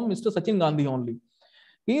from mister Sachin Gandhi only.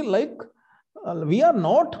 कि like we are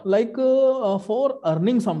not like for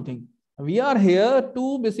earning something. We are here to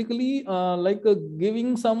basically giving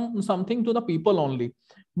something to the people only,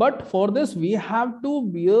 but for this we have to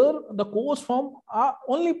bear the cost from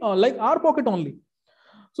only our pocket only.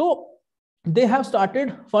 So they have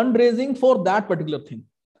started fundraising for that particular thing.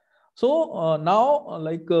 So now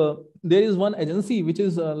there is one agency which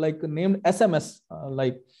is named SMS,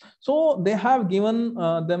 so they have given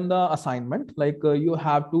them the assignment, you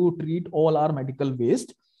have to treat all our medical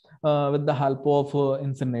waste with the help of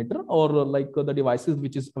incinerator or the devices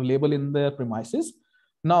which is available in their premises.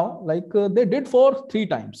 Now they did for 3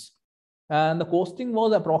 times, and the costing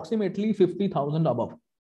was approximately 50,000 above.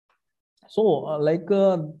 So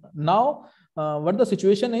now what the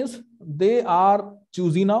situation is, they are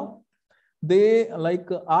choosy now. They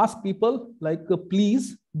ask people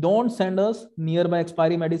please don't send us nearby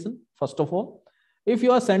expiry medicine. First of all, if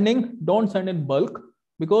you are sending, don't send in bulk,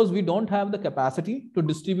 because we don't have the capacity to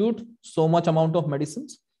distribute so much amount of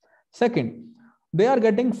medicines. Second, they are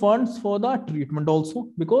getting funds for the treatment also,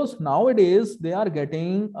 because nowadays they are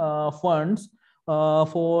getting funds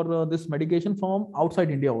for this medication from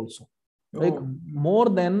outside India also. Like more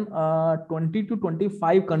than 20 to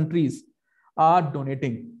 25 countries are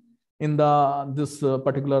donating in this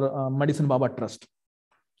particular Medicine Baba Trust.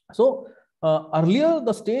 So earlier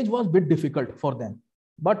the stage was a bit difficult for them,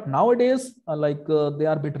 but nowadays they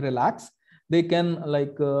are a bit relaxed. They can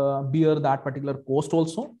bear that particular cost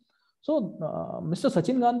also. So Mr.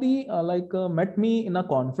 Sachin Gandhi met me in a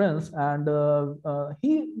conference, and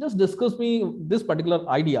he just discussed me this particular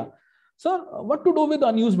idea. Sir, what to do with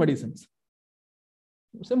unused medicines?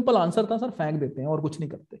 Simple answer था, sir फेंक देते हैं और कुछ नहीं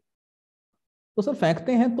करते. तो sir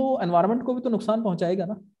फेंकते हैं तो एनवायरनमेंट को भी तो नुकसान पहुंचाएगा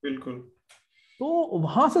ना. बिल्कुल. तो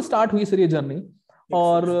वहां से स्टार्ट हुई सर ये जर्नी.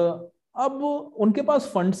 और अब उनके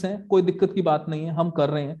पास फंड्स हैं, कोई दिक्कत की बात नहीं है, हम कर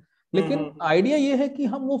रहे हैं. लेकिन आइडिया ये है कि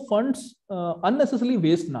हम वो फंड्स अननेसेसरली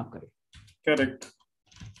वेस्ट ना करें. करेक्ट.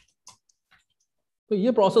 तो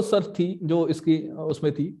ये प्रोसेस सर थी जो इसकी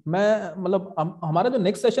उसमें थी. मैं मतलब हमारा जो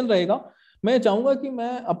नेक्स्ट सेशन रहेगा, मैं चाहूंगा कि मैं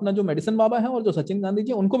अपना जो मेडिसिन बाबा है और जो सचिन गांधी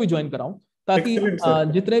जी उनको भी ज्वाइन कराऊं, ताकि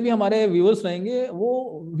जितने भी हमारे व्यूअर्स रहेंगे वो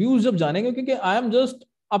व्यूज जब जानेंगे, क्योंकि I am just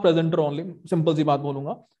a presenter only. Simple सी बात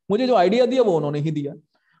बोलूंगा, मुझे जो आइडिया दिया वो उन्होंने ही दिया,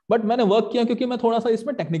 बट मैंने वर्क किया क्योंकि मैं थोड़ा सा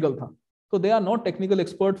इसमें टेक्निकल था. तो they are not technical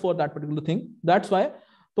expert for that particular thing, that's why.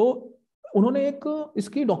 तो उन्होंने एक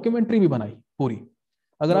इसकी डॉक्यूमेंट्री भी बनाई पूरी.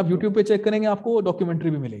 अगर आप यूट्यूब पे चेक करेंगे आपको डॉक्यूमेंट्री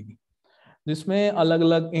भी मिलेगी, जिसमें अलग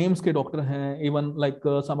अलग एम्स के डॉक्टर हैं, even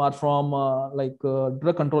some are from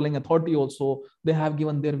drug controlling authority also. They have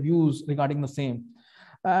given their views regarding the same,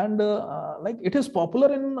 and it is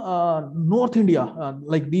popular in North India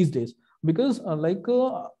these days, because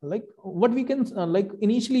what we can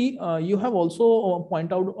initially you have also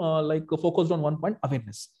point out focused on one point,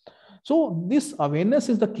 awareness. So this awareness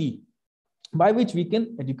is the key by which we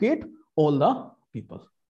can educate all the people.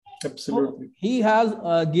 Absolutely. So he has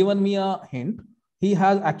given me a hint. He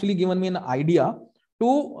has actually given me an idea to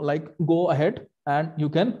go ahead and you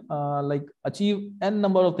can achieve n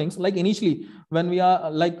number of things. Like initially when we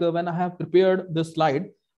are when I have prepared this slide,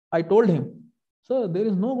 I told him, sir, there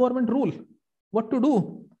is no government rule, what to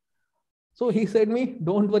do? So he said me,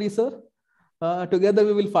 don't worry sir, together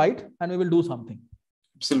we will fight and we will do something.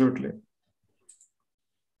 Absolutely.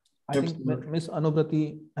 I think Miss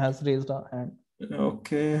Anubrati has raised her hand.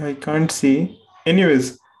 Okay, I can't see.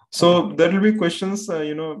 Anyways, so there will be questions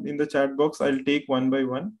in the chat box. I'll take one by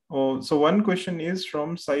one. So one question is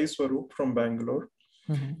from Sai Swaroop from Bangalore.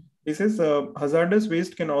 He says hazardous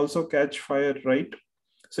waste can also catch fire, right?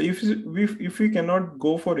 So if we cannot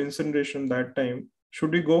go for incineration that time,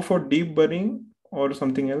 should we go for deep burning or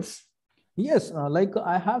something else? Yes,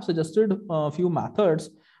 I have suggested a few methods.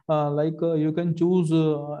 You can choose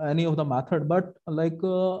any of the method, but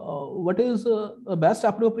what is the best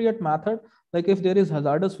appropriate method? If there is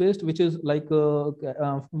hazardous waste which is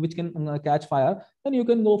which can catch fire, then you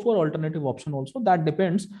can go for alternative option also. That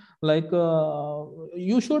depends.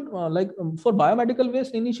 You should for biomedical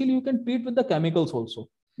waste initially you can treat with the chemicals also.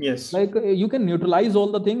 Yes. Like you can neutralize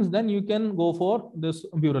all the things, then you can go for this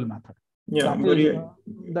burial method. Yeah,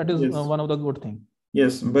 That is yes. one of the good thing.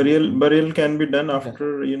 Yes, burial can be done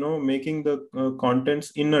after making the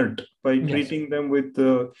contents inert by treating them with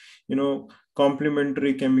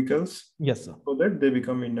complementary chemicals. Yes, sir. So that they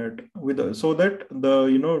become inert so that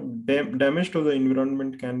the damage to the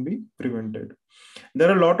environment can be prevented. There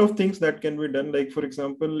are a lot of things that can be done. Like for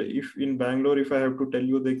example, if in Bangalore, if I have to tell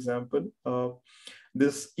you the example,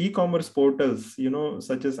 this e-commerce portals,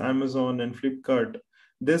 such as Amazon and Flipkart,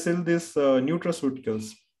 they sell this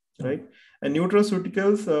nutraceuticals, right? And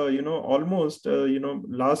nutraceuticals, almost,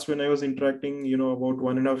 last when I was interacting, about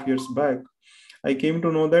 1.5 years back, I came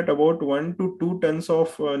to know that about 1 to 2 tons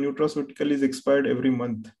of nutraceutical is expired every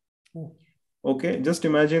month. Okay, just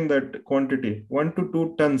imagine that quantity, 1 to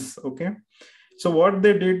 2 tons. Okay. So what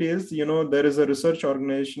they did is, there is a research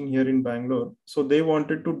organization here in Bangalore. So they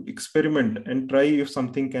wanted to experiment and try if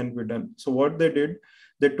something can be done. So what they did,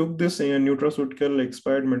 they took this nutraceutical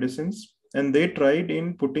expired medicines and they tried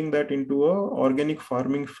in putting that into a organic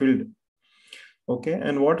farming field. Okay.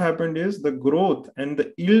 And what happened is the growth and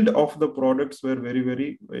the yield of the products were very,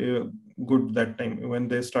 very good that time when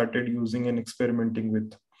they started using and experimenting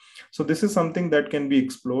with. So this is something that can be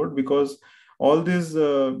explored, because all these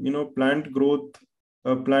plant growth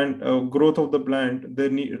growth of the plant, they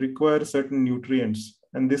require certain nutrients,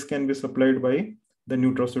 and this can be supplied by the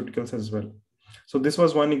nutraceuticals as well. So this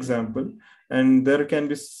was one example, and there can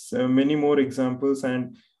be many more examples.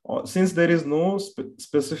 And since there is no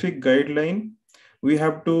specific guideline, we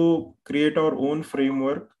have to create our own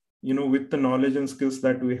framework, with the knowledge and skills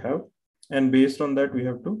that we have, and based on that we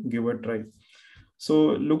have to give a try.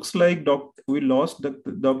 So looks like we lost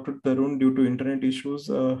Dr. Tarun due to internet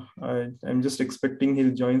issues. I'm just expecting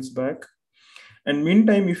he joins back. And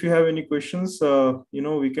meantime, if you have any questions,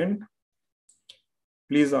 we can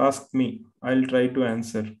please ask me. I'll try to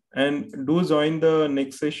answer. And do join the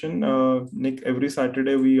next session. Every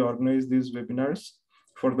Saturday we organize these webinars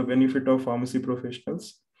for the benefit of pharmacy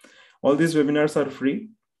professionals. All these webinars are free,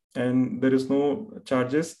 and there is no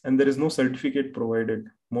charges, and there is no certificate provided,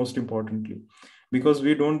 most importantly, because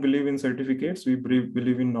we don't believe in certificates. We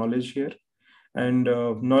believe in knowledge here, and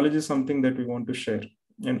knowledge is something that we want to share.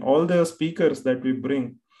 And all the speakers that we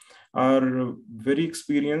bring are very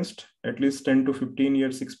experienced, at least 10 to 15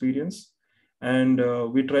 years experience. And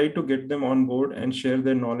we try to get them on board and share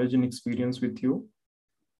their knowledge and experience with you,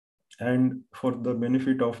 and for the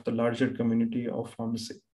benefit of the larger community of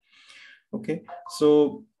pharmacy. Okay,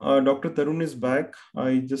 so Dr. Tarun is back.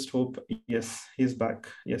 I just hope, yes, he's back.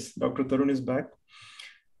 Yes, Dr. Tarun is back.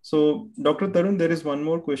 So Dr. Tarun, there is one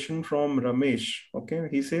more question from Ramesh. Okay,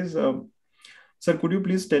 he says, sir, could you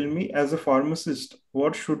please tell me, as a pharmacist,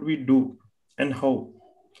 what should we do and how?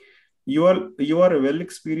 You are well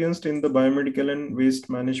experienced in the biomedical and waste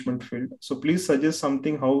management field. So please suggest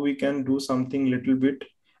something how we can do something little bit,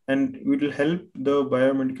 and it will help the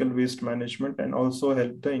biomedical waste management and also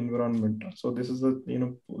help the environment. So this is a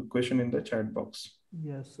question in the chat box.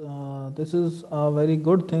 Yes, this is a very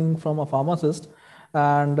good thing from a pharmacist,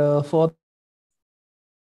 and for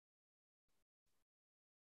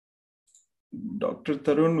Dr.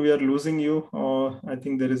 Tarun, we are losing you. I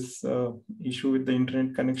think there is issue with the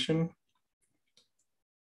internet connection.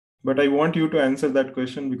 But I want you to answer that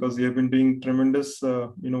question, because you have been doing tremendous,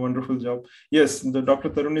 wonderful job. Yes, the Dr.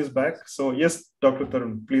 Tarun is back. So yes, Dr.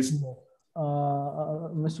 Tarun, please.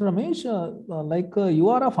 Mr. Ramesh, you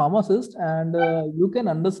are a pharmacist, and you can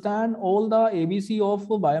understand all the ABC of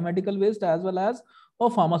biomedical waste as well as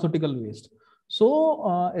of pharmaceutical waste.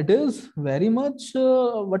 So it is very much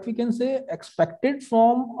what we can say expected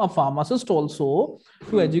from a pharmacist also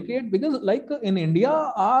to educate, because like in India,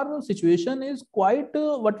 our situation is quite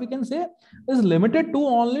what we can say is limited to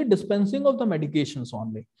only dispensing of the medications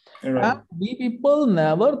only. Right. And we people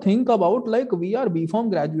never think about, like, we are B.Pharm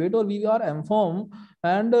graduate or we are M.Pharm,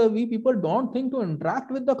 and we people don't think to interact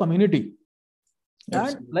with the community.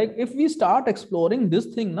 Absolutely. And like if we start exploring this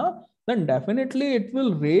thing now, then definitely it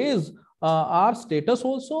will raise our status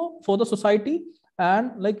also for the society.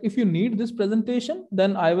 And like if you need this presentation,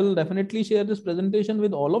 then I will definitely share this presentation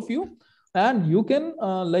with all of you, and you can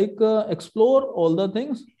explore all the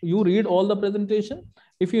things. You read all the presentation.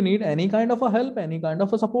 If you need any kind of a help, any kind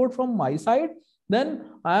of a support from my side, then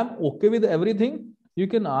I am okay with everything. You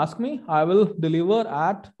can ask me. I will deliver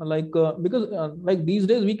at because like these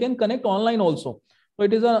days we can connect online also. So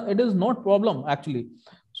it is not problem actually.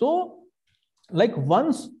 So like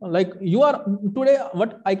once, like you are today,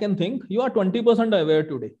 what I can think, you are 20% aware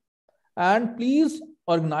today, and please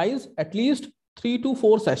organize at least 3 to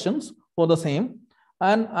 4 sessions for the same.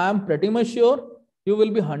 And I'm pretty much sure you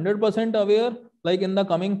will be 100% aware like in the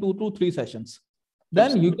coming 2 to 3 sessions.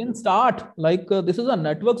 Then you can start like this is a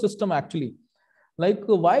network system actually. Like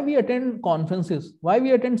why we attend conferences, why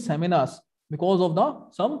we attend seminars? Because of the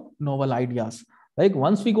some novel ideas. Like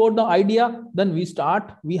once we got the idea, then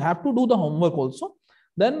we have to do the homework also.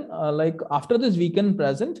 Then like after this we can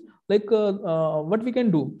present like what we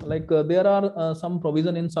can do. Like there are some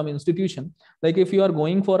provision in some institution. Like if you are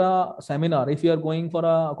going for a seminar, if you are going for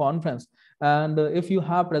a conference, and if you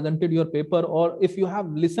have presented your paper, or if you have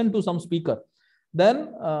listened to some speaker,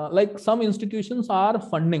 then like some institutions are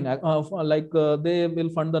funding they will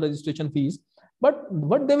fund the registration fees. But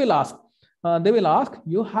what they will ask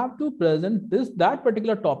you have to present that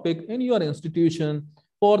particular topic in your institution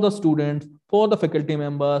for the students, for the faculty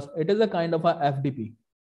members. It is a kind of a FDP,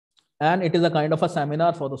 and it is a kind of a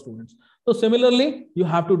seminar for the students. So similarly you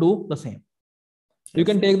have to do the same. You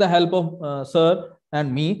can take the help of sir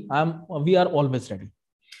and me. We are always ready.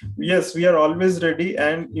 Yes, we are always ready.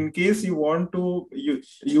 And in case you want to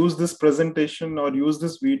use this presentation or use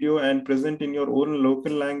this video and present in your own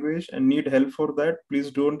local language and need help for that, please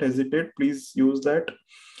don't hesitate. Please use that.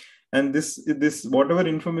 And this whatever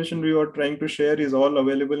information we are trying to share is all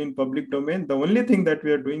available in public domain. The only thing that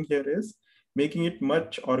we are doing here is making it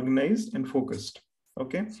much organized and focused.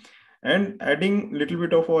 Okay. And adding a little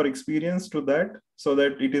bit of our experience to that so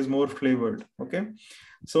that it is more flavored. Okay.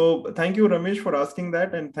 So thank you, Ramesh, for asking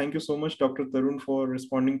that. And thank you so much, Dr. Tarun, for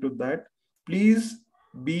responding to that. Please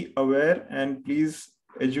be aware and please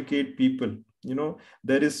educate people. You know,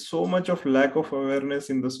 there is so much of lack of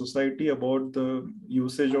awareness in the society about the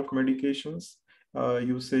usage of medications,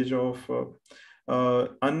 usage of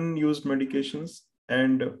unused medications,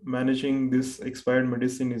 and managing this expired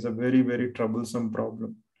medicine is a very, very troublesome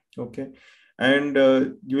problem. Okay. And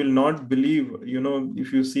you will not believe, you know,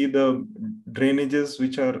 if you see the drainages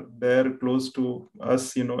which are there close to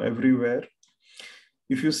us, you know, everywhere,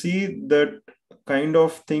 if you see that kind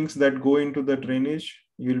of things that go into the drainage,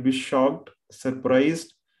 you will be shocked,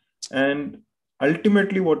 surprised. And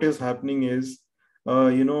ultimately what is happening is,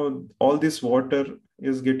 you know, all this water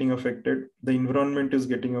is getting affected, the environment is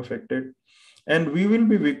getting affected, and we will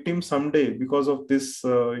be victims someday because of this,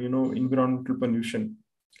 you know, environmental pollution,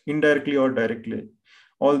 indirectly or directly.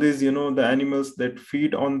 All these, you know, the animals that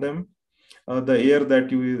feed on them, the air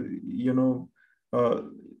that you know,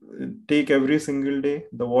 take every single day,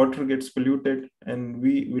 the water gets polluted, and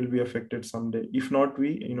we will be affected someday. If not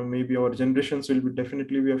we, you know, maybe our generations will be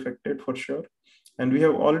definitely be affected for sure. And we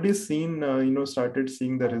have already seen, you know, started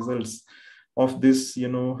seeing the results of this, you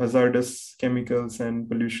know, hazardous chemicals and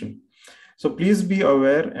pollution. So please be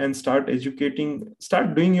aware and start educating,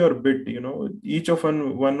 start doing your bit. You know, each of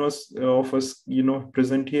of us, you know,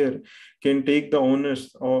 present here can take the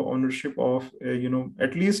ownership of, you know,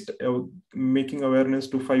 at least making awareness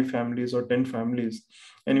to 5 families or 10 families.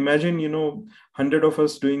 And imagine, you know, 100 of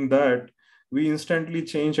us doing that, we instantly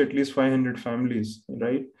change at least 500 families,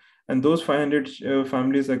 right? And those 500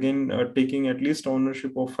 families, again, taking at least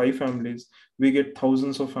ownership of 5 families, we get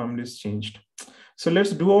thousands of families changed. So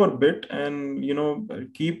let's do our bit and, you know,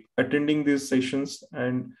 keep attending these sessions.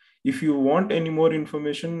 And if you want any more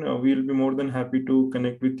information, we'll be more than happy to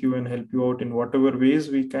connect with you and help you out in whatever ways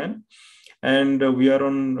we can. And we are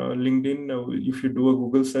on LinkedIn. If you do a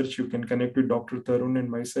Google search, you can connect with Dr. Tarun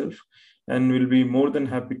and myself, and we'll be more than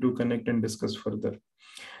happy to connect and discuss further.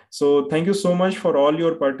 So thank you so much for all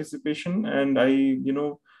your participation. And I, you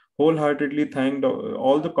know, wholeheartedly thanked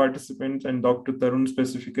all the participants and Dr. Tarun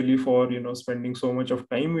specifically for, you know, spending so much of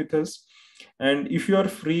time with us. And if you are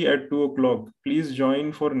free at 2 o'clock, please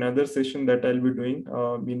join for another session that I'll be doing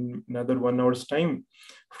in another 1 hour's time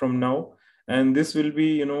from now. And this will be,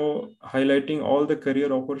 you know, highlighting all the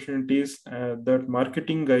career opportunities that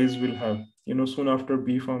marketing guys will have, you know, soon after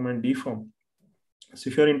B.Pharm and D.Pharm. So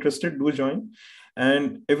if you're interested, do join.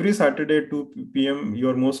 And every Saturday, 2 p.m.,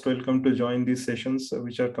 you're most welcome to join these sessions,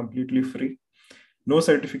 which are completely free. No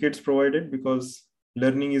certificates provided, because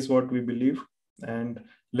learning is what we believe and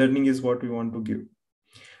learning is what we want to give.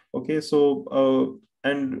 Okay, so,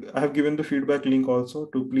 and I have given the feedback link also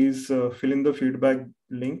to please fill in the feedback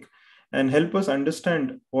link and help us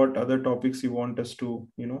understand what other topics you want us to,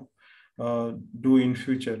 you know, do in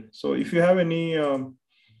future. So if you have any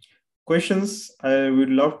questions, I would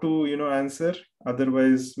love to, you know, answer.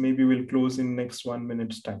 Otherwise, maybe we'll close in next 1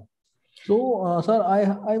 minute's time. So, sir,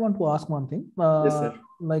 I want to ask one thing. Yes, sir.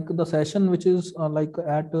 Like the session which is like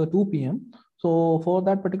at 2 p.m. So for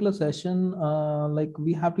that particular session, like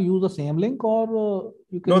we have to use the same link, or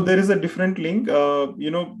you can... No, there is a different link. You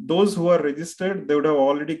know, those who are registered, they would have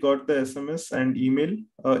already got the SMS and email.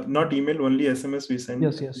 Not email, only SMS we send.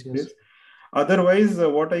 Yes. Otherwise,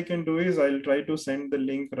 what I can do is I'll try to send the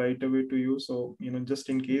link right away to you. So, just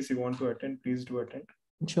in case you want to attend, please do attend.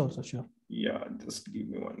 Sure, sir, sure. Yeah, just give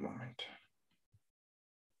me one moment.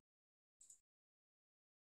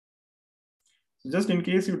 Just in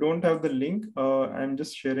case you don't have the link, I'm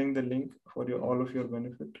just sharing the link for all of your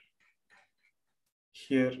benefit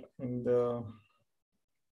here in the.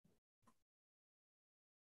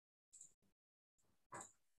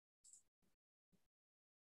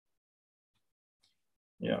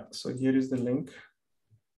 Yeah, so here is the link.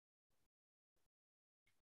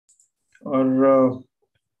 Or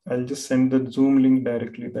I'll just send the Zoom link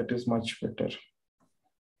directly. That is much better.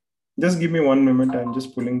 Just give me 1 minute. I'm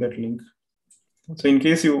just pulling that link. So in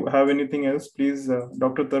case you have anything else, please,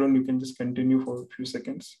 Dr. Tarun, you can just continue for a few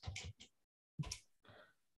seconds.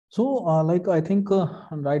 So, I think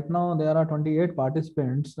right now there are 28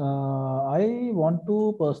 participants. I want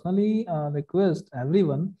to personally request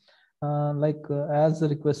everyone, as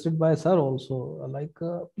requested by sir also,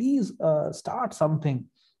 please start something.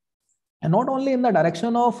 And not only in the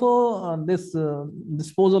direction of this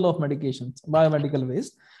disposal of medications, biomedical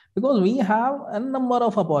waste, because we have a number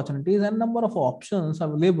of opportunities and number of options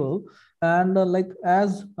available. And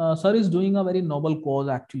as sir is doing a very noble cause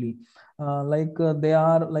actually. They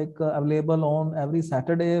are available on every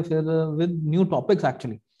Saturday with new topics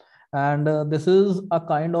actually. And this is a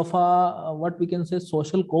kind of a what we can say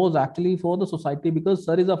social cause actually for the society, because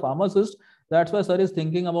sir is a pharmacist. That's why sir is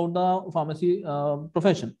thinking about the pharmacy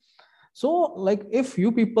profession. So if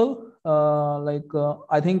you people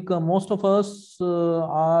I think most of us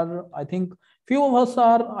are, I think few of us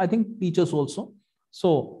are, I think, teachers also.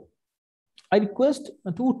 So I request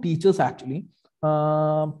two teachers actually,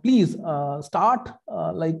 please start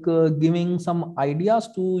giving some ideas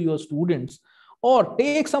to your students, or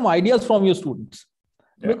take some ideas from your students.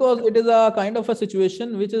 Yeah. Because it is a kind of a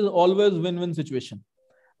situation which is always win-win situation.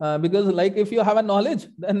 Because if you have a knowledge,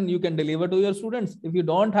 then you can deliver to your students. If you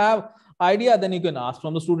don't have idea, then you can ask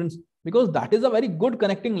from the students, because that is a very good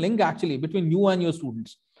connecting link actually between you and your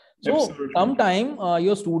students. So sometime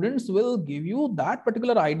your students will give you that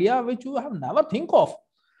particular idea which you have never think of.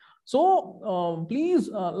 So please,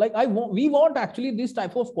 we want actually this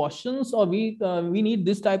type of questions, or we need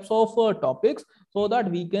these types of topics, so that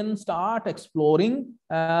we can start exploring,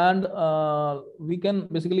 and we can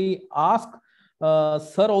basically ask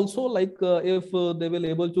sir also, if they will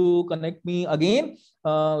able to connect me again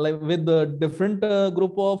with the different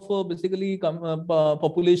group of basically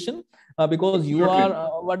population, because you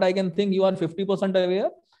are what I can think, you are 50%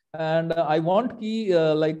 aware, and I want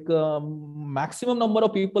maximum number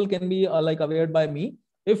of people can be aware by me.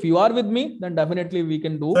 If you are with me, then definitely we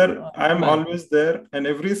can do. Sir, I'm always there, and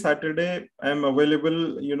every Saturday I'm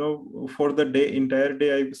available, for the day, entire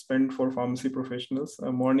day I spend for pharmacy professionals.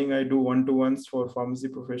 Morning I do one-to-ones for pharmacy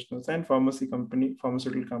professionals and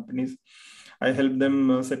pharmaceutical companies. I help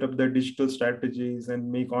them set up their digital strategies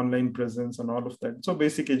and make online presence and all of that. So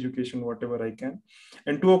basic education, whatever I can.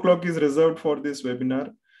 And 2 o'clock is reserved for this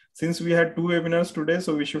webinar. Since we had 2 webinars today,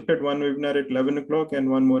 so we shifted one webinar at 11 o'clock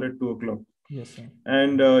and one more at 2 o'clock. Yes, sir.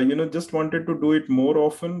 And, just wanted to do it more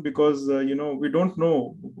often, because, we don't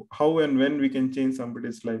know how and when we can change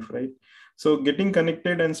somebody's life, right? So getting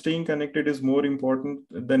connected and staying connected is more important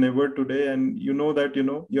than ever today. And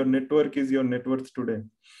that, your network is your net worth today,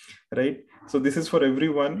 right? So this is for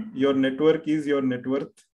everyone. Your network is your net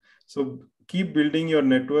worth. So keep building your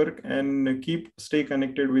network and stay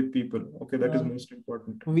connected with people. Okay, that is most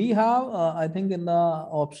important. We have, I think, in the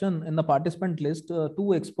option in the participant list,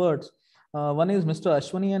 two experts. One is Mr.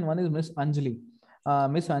 Ashwani and one is Miss Anjali.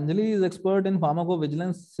 Miss Anjali is expert in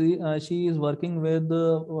pharmacovigilance. She is working with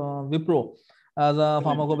Wipro as a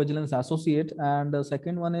pharmacovigilance associate. And the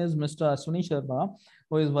second one is Mr. Ashwani Sharma,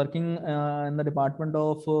 who is working in the department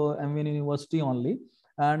of MVN University only.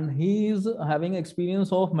 And he is having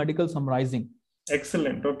experience of medical summarizing.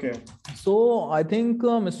 Excellent. Okay. So I think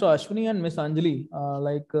Mr. Ashwani and Miss Anjali,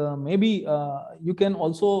 maybe you can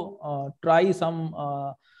also try some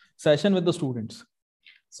session with the students.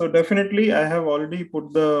 So definitely, I have already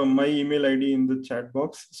put my email ID in the chat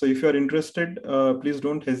box. So if you're interested, please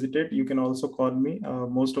don't hesitate. You can also call me.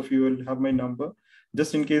 Most of you will have my number.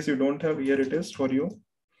 Just in case you don't have, here it is for you.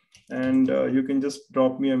 And you can just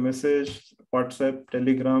drop me a message, WhatsApp,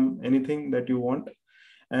 Telegram, anything that you want.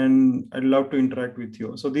 And I'd love to interact with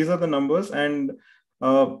you. So these are the numbers. And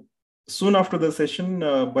soon after the session,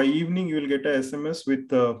 by evening, you will get a SMS with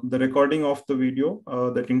the recording of the video,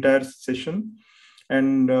 that entire session,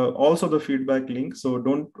 and also the feedback link. So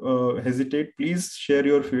don't hesitate. Please share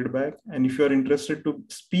your feedback. And if you're interested to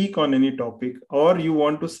speak on any topic, or you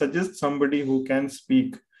want to suggest somebody who can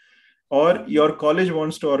speak, or your college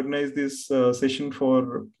wants to organize this session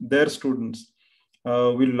for their students,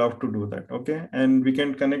 we'll love to do that. Okay. And we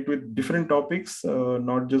can connect with different topics,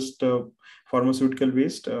 not just pharmaceutical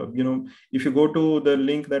based. If you go to the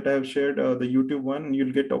link that I have shared, the YouTube one,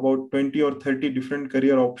 you'll get about 20 or 30 different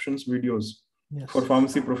career options videos for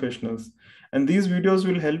pharmacy professionals. And these videos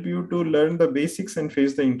will help you to learn the basics and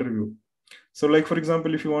face the interview. So like, for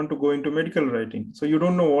example, if you want to go into medical writing, so you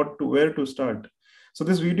don't know where to start. So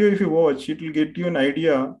this video, if you watch, it will get you an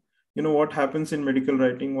idea, what happens in medical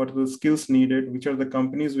writing, what are the skills needed, which are the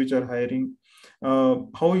companies which are hiring,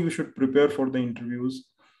 how you should prepare for the interviews,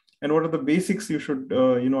 and what are the basics you should,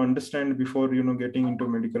 understand before, getting into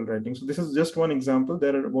medical writing. So this is just one example.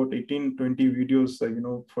 There are about 18, 20 videos,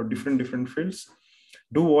 for different fields.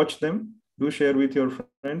 Do watch them, do share with your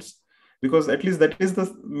friends, because at least that is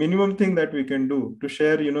the minimum thing that we can do to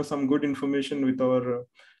share, some good information with our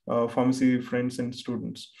pharmacy friends and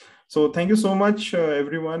students. So thank you so much,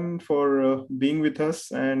 everyone, for being with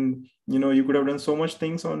us. And, you could have done so much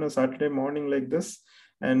things on a Saturday morning like this,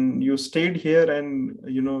 and you stayed here and,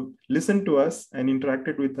 listened to us and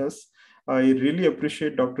interacted with us. I really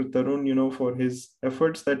appreciate Dr. Tarun, for his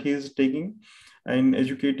efforts that he is taking in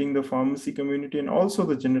educating the pharmacy community and also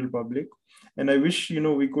the general public. And I wish,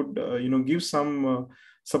 we could, give some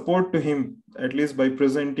support to him, at least by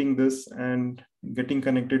presenting this and getting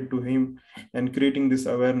connected to him and creating this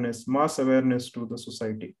awareness, mass awareness to the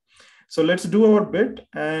society. So let's do our bit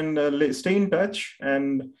and stay in touch.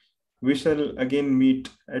 And we shall again meet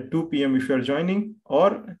at 2 p.m. if you are joining,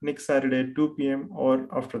 or next Saturday at 2 p.m. or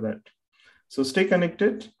after that. So stay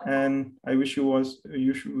connected, and I wish you all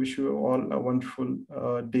a wonderful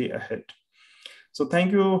day ahead. So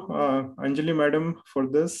thank you, Anjali Madam, for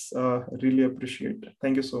this. Really appreciate it.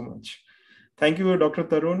 Thank you so much. Thank you, Dr.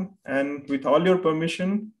 Tarun. And with all your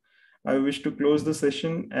permission, I wish to close the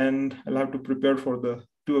session, and I'll have to prepare for the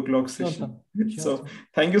 2 o'clock session. Sure, so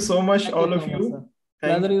thank you so much, thank all you of so you. much,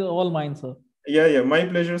 pleasure is all mine, sir. Yeah, my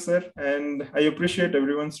pleasure, sir. And I appreciate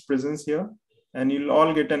everyone's presence here. And you'll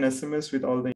all get an SMS with all the